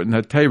based on certain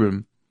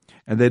Heterim,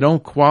 and they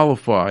don't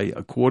qualify,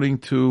 according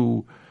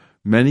to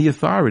many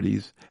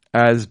authorities,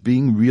 as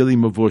being really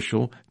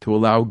Mevushal to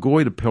allow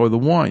Goy to pour the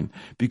wine.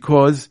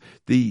 Because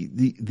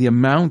the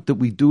amount that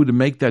we do to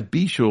make that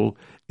Bishul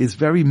is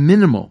very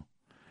minimal.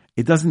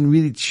 It doesn't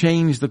really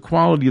change the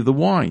quality of the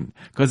wine.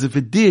 Because if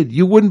it did,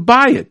 you wouldn't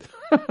buy it.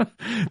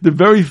 The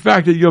very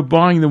fact that you're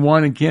buying the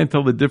wine and can't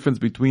tell the difference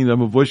between a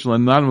Mevushal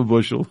and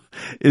non-Mevushal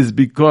is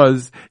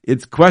because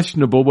it's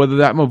questionable whether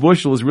that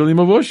Mevushal is really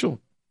Mevushal.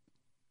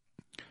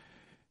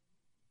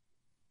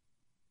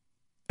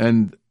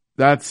 And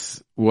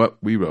that's what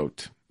we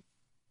wrote.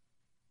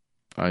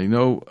 I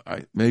know,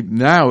 maybe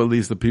now at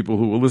least the people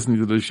who were listening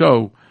to the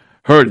show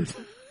heard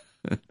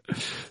it.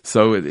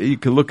 So you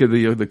can look at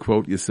the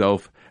quote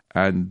yourself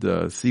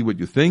and see what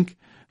you think.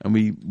 And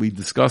we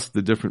discussed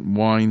the different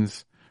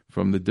wines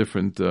from the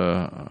different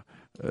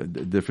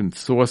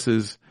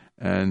sources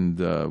and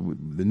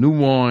the new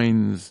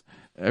wines,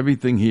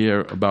 everything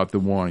here about the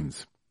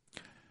wines.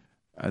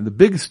 And the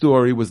big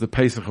story was the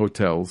Pesach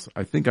hotels.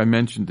 I think I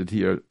mentioned it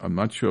here. I'm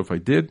not sure if I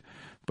did,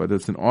 but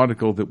it's an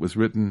article that was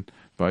written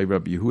by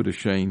Rabbi Yehuda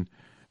Shane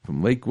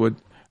from Lakewood,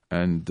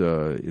 and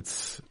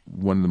it's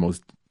one of the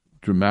most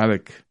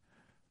dramatic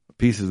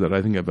pieces that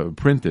I think I've ever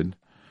printed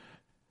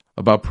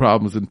about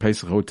problems in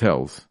Pesach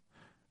hotels.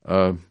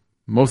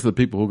 Most of the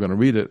people who are going to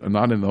read it are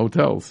not in the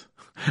hotels,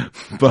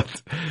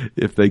 but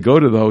if they go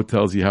to the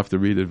hotels, you have to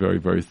read it very,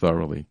 very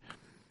thoroughly.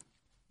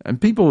 And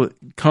people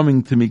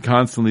coming to me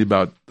constantly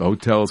about the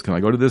hotels. Can I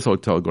go to this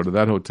hotel? Go to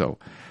that hotel?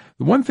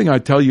 The one thing I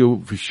tell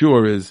you for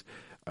sure is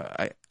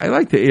I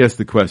like to ask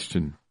the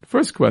question.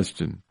 First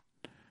question: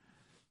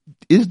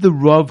 is the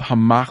Rav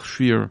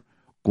Hamachshir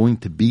going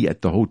to be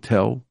at the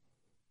hotel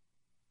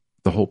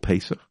the whole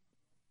Pesach?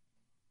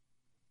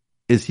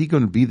 Is he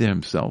going to be there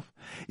himself?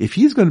 If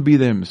he's going to be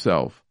there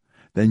himself,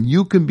 then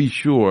you can be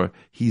sure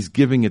he's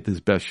giving it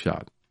his best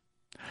shot.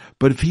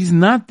 But if he's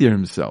not there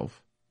himself,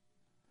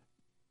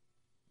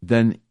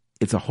 then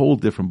it's a whole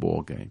different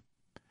ball game,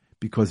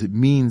 because it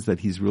means that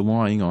he's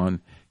relying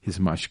on his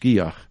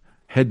mashgiach,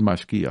 head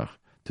mashgiach,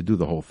 to do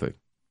the whole thing.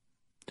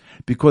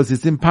 Because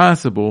it's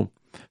impossible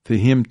for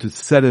him to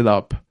set it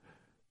up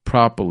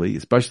properly,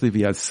 especially if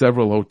he has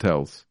several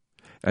hotels,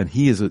 and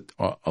he is a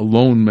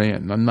lone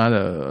man, not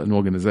an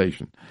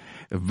organization.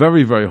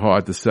 Very, very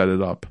hard to set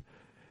it up.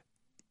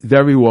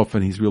 Very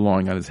often he's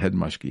relying on his head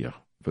mashgiach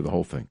for the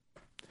whole thing.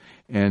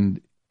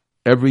 And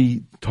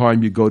every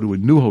time you go to a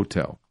new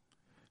hotel,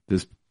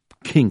 there's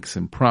kinks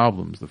and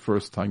problems the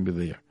first time you're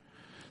there.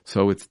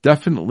 So it's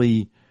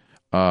definitely,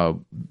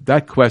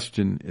 that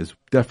question is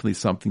definitely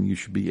something you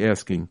should be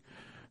asking.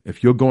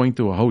 If you're going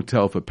to a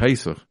hotel for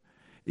Pesach,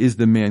 is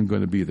the man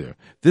going to be there?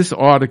 This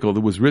article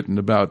that was written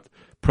about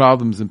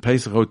problems in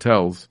Pesach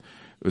hotels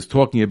was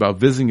talking about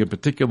visiting a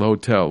particular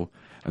hotel,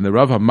 and the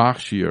Rav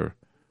HaMachshir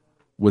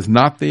was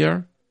not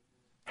there,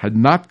 had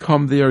not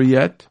come there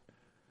yet.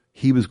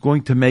 He was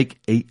going to make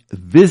a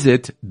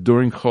visit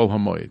during Chol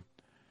HaMoed.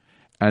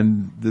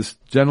 And this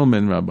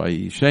gentleman,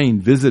 Rabbi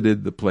Shane,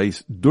 visited the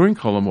place during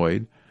Chol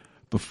HaMoed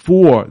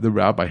before the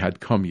rabbi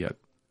had come yet.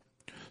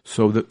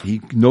 So that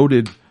he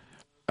noted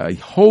a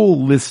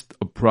whole list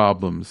of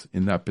problems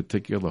in that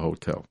particular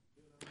hotel.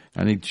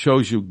 And it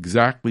shows you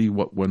exactly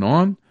what went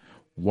on,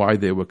 why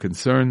there were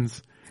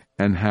concerns,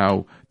 and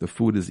how the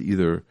food is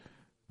either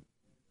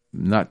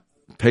not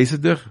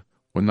Pesach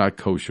or not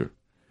kosher.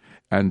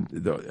 And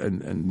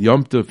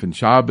Yom Tov and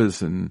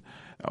Shabbos and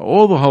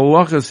all the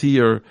halachas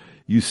here,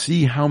 you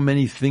see how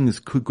many things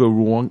could go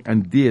wrong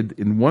and did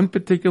in one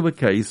particular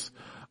case,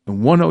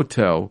 in one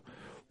hotel,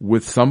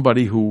 with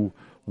somebody who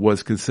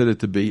was considered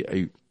to be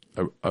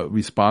a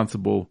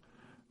responsible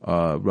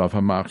Rav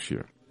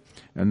HaMachshir.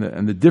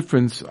 And the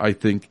difference, I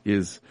think,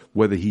 is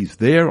whether he's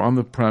there on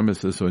the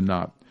premises or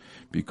not.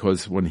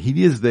 Because when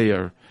he is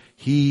there,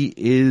 he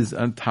is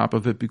on top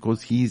of it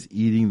because he's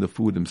eating the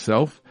food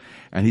himself,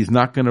 and he's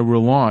not going to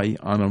rely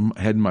on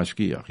a head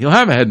mashgiach. He'll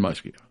have a head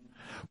mashgiach,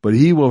 but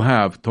he will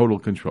have total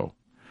control.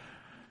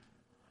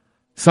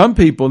 Some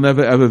people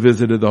never ever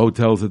visited the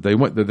hotels that they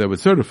were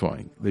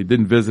certifying. They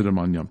didn't visit them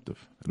on Yom Tov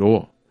at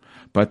all.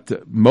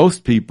 But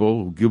most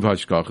people who give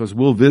hashgachas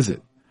will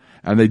visit,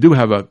 and they do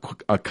have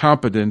a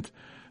competent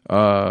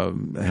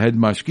head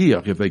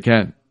mashgiach if they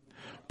can.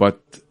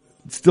 But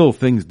still,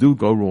 things do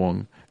go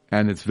wrong,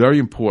 and it's very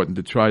important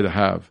to try to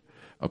have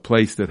a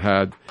place that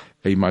had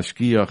a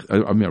mashgiach,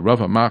 a Rav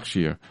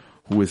HaMachshir,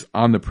 who is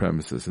on the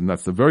premises, and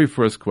that's the very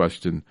first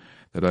question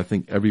that I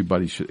think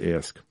everybody should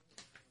ask.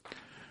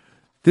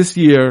 This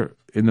year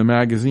in the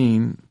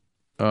magazine,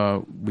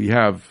 we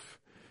have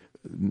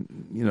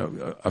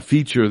a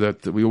feature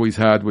that we always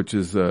had, which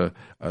is a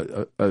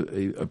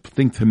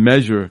thing to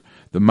measure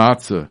the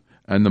matzah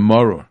and the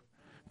maror.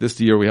 This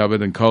year we have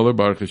it in color.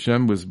 Baruch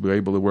Hashem we're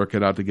able to work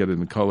it out to get it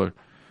in color.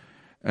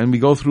 And we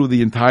go through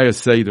the entire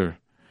Seder.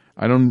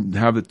 I don't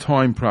have the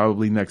time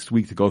probably next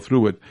week to go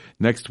through it.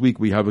 Next week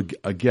we have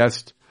a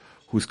guest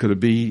who's going to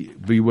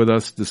be with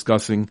us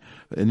discussing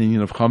an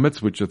inyan of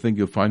chametz, which I think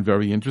you'll find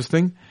very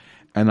interesting.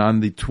 And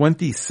on the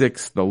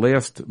 26th, the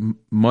last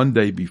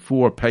Monday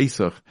before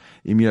Pesach,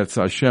 Im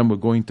Yirtzeh Hashem, we're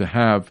going to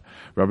have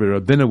Rabbi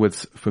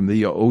Rabinowitz from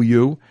the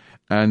OU,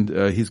 and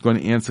he's going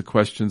to answer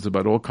questions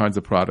about all kinds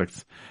of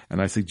products.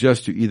 And I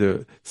suggest you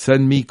either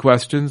send me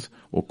questions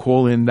or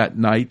call in that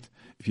night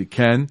if you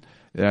can.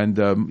 And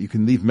you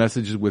can leave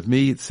messages with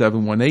me at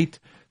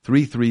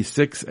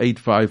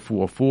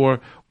 718-336-8544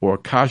 or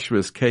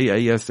Kashrus,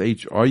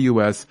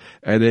 Kashrus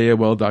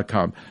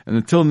 @AOL.com. And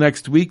until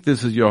next week,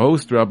 this is your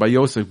host, Rabbi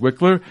Yosef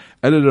Wikler,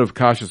 editor of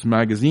Kashrus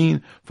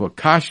Magazine, for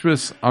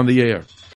Kashrus on the Air.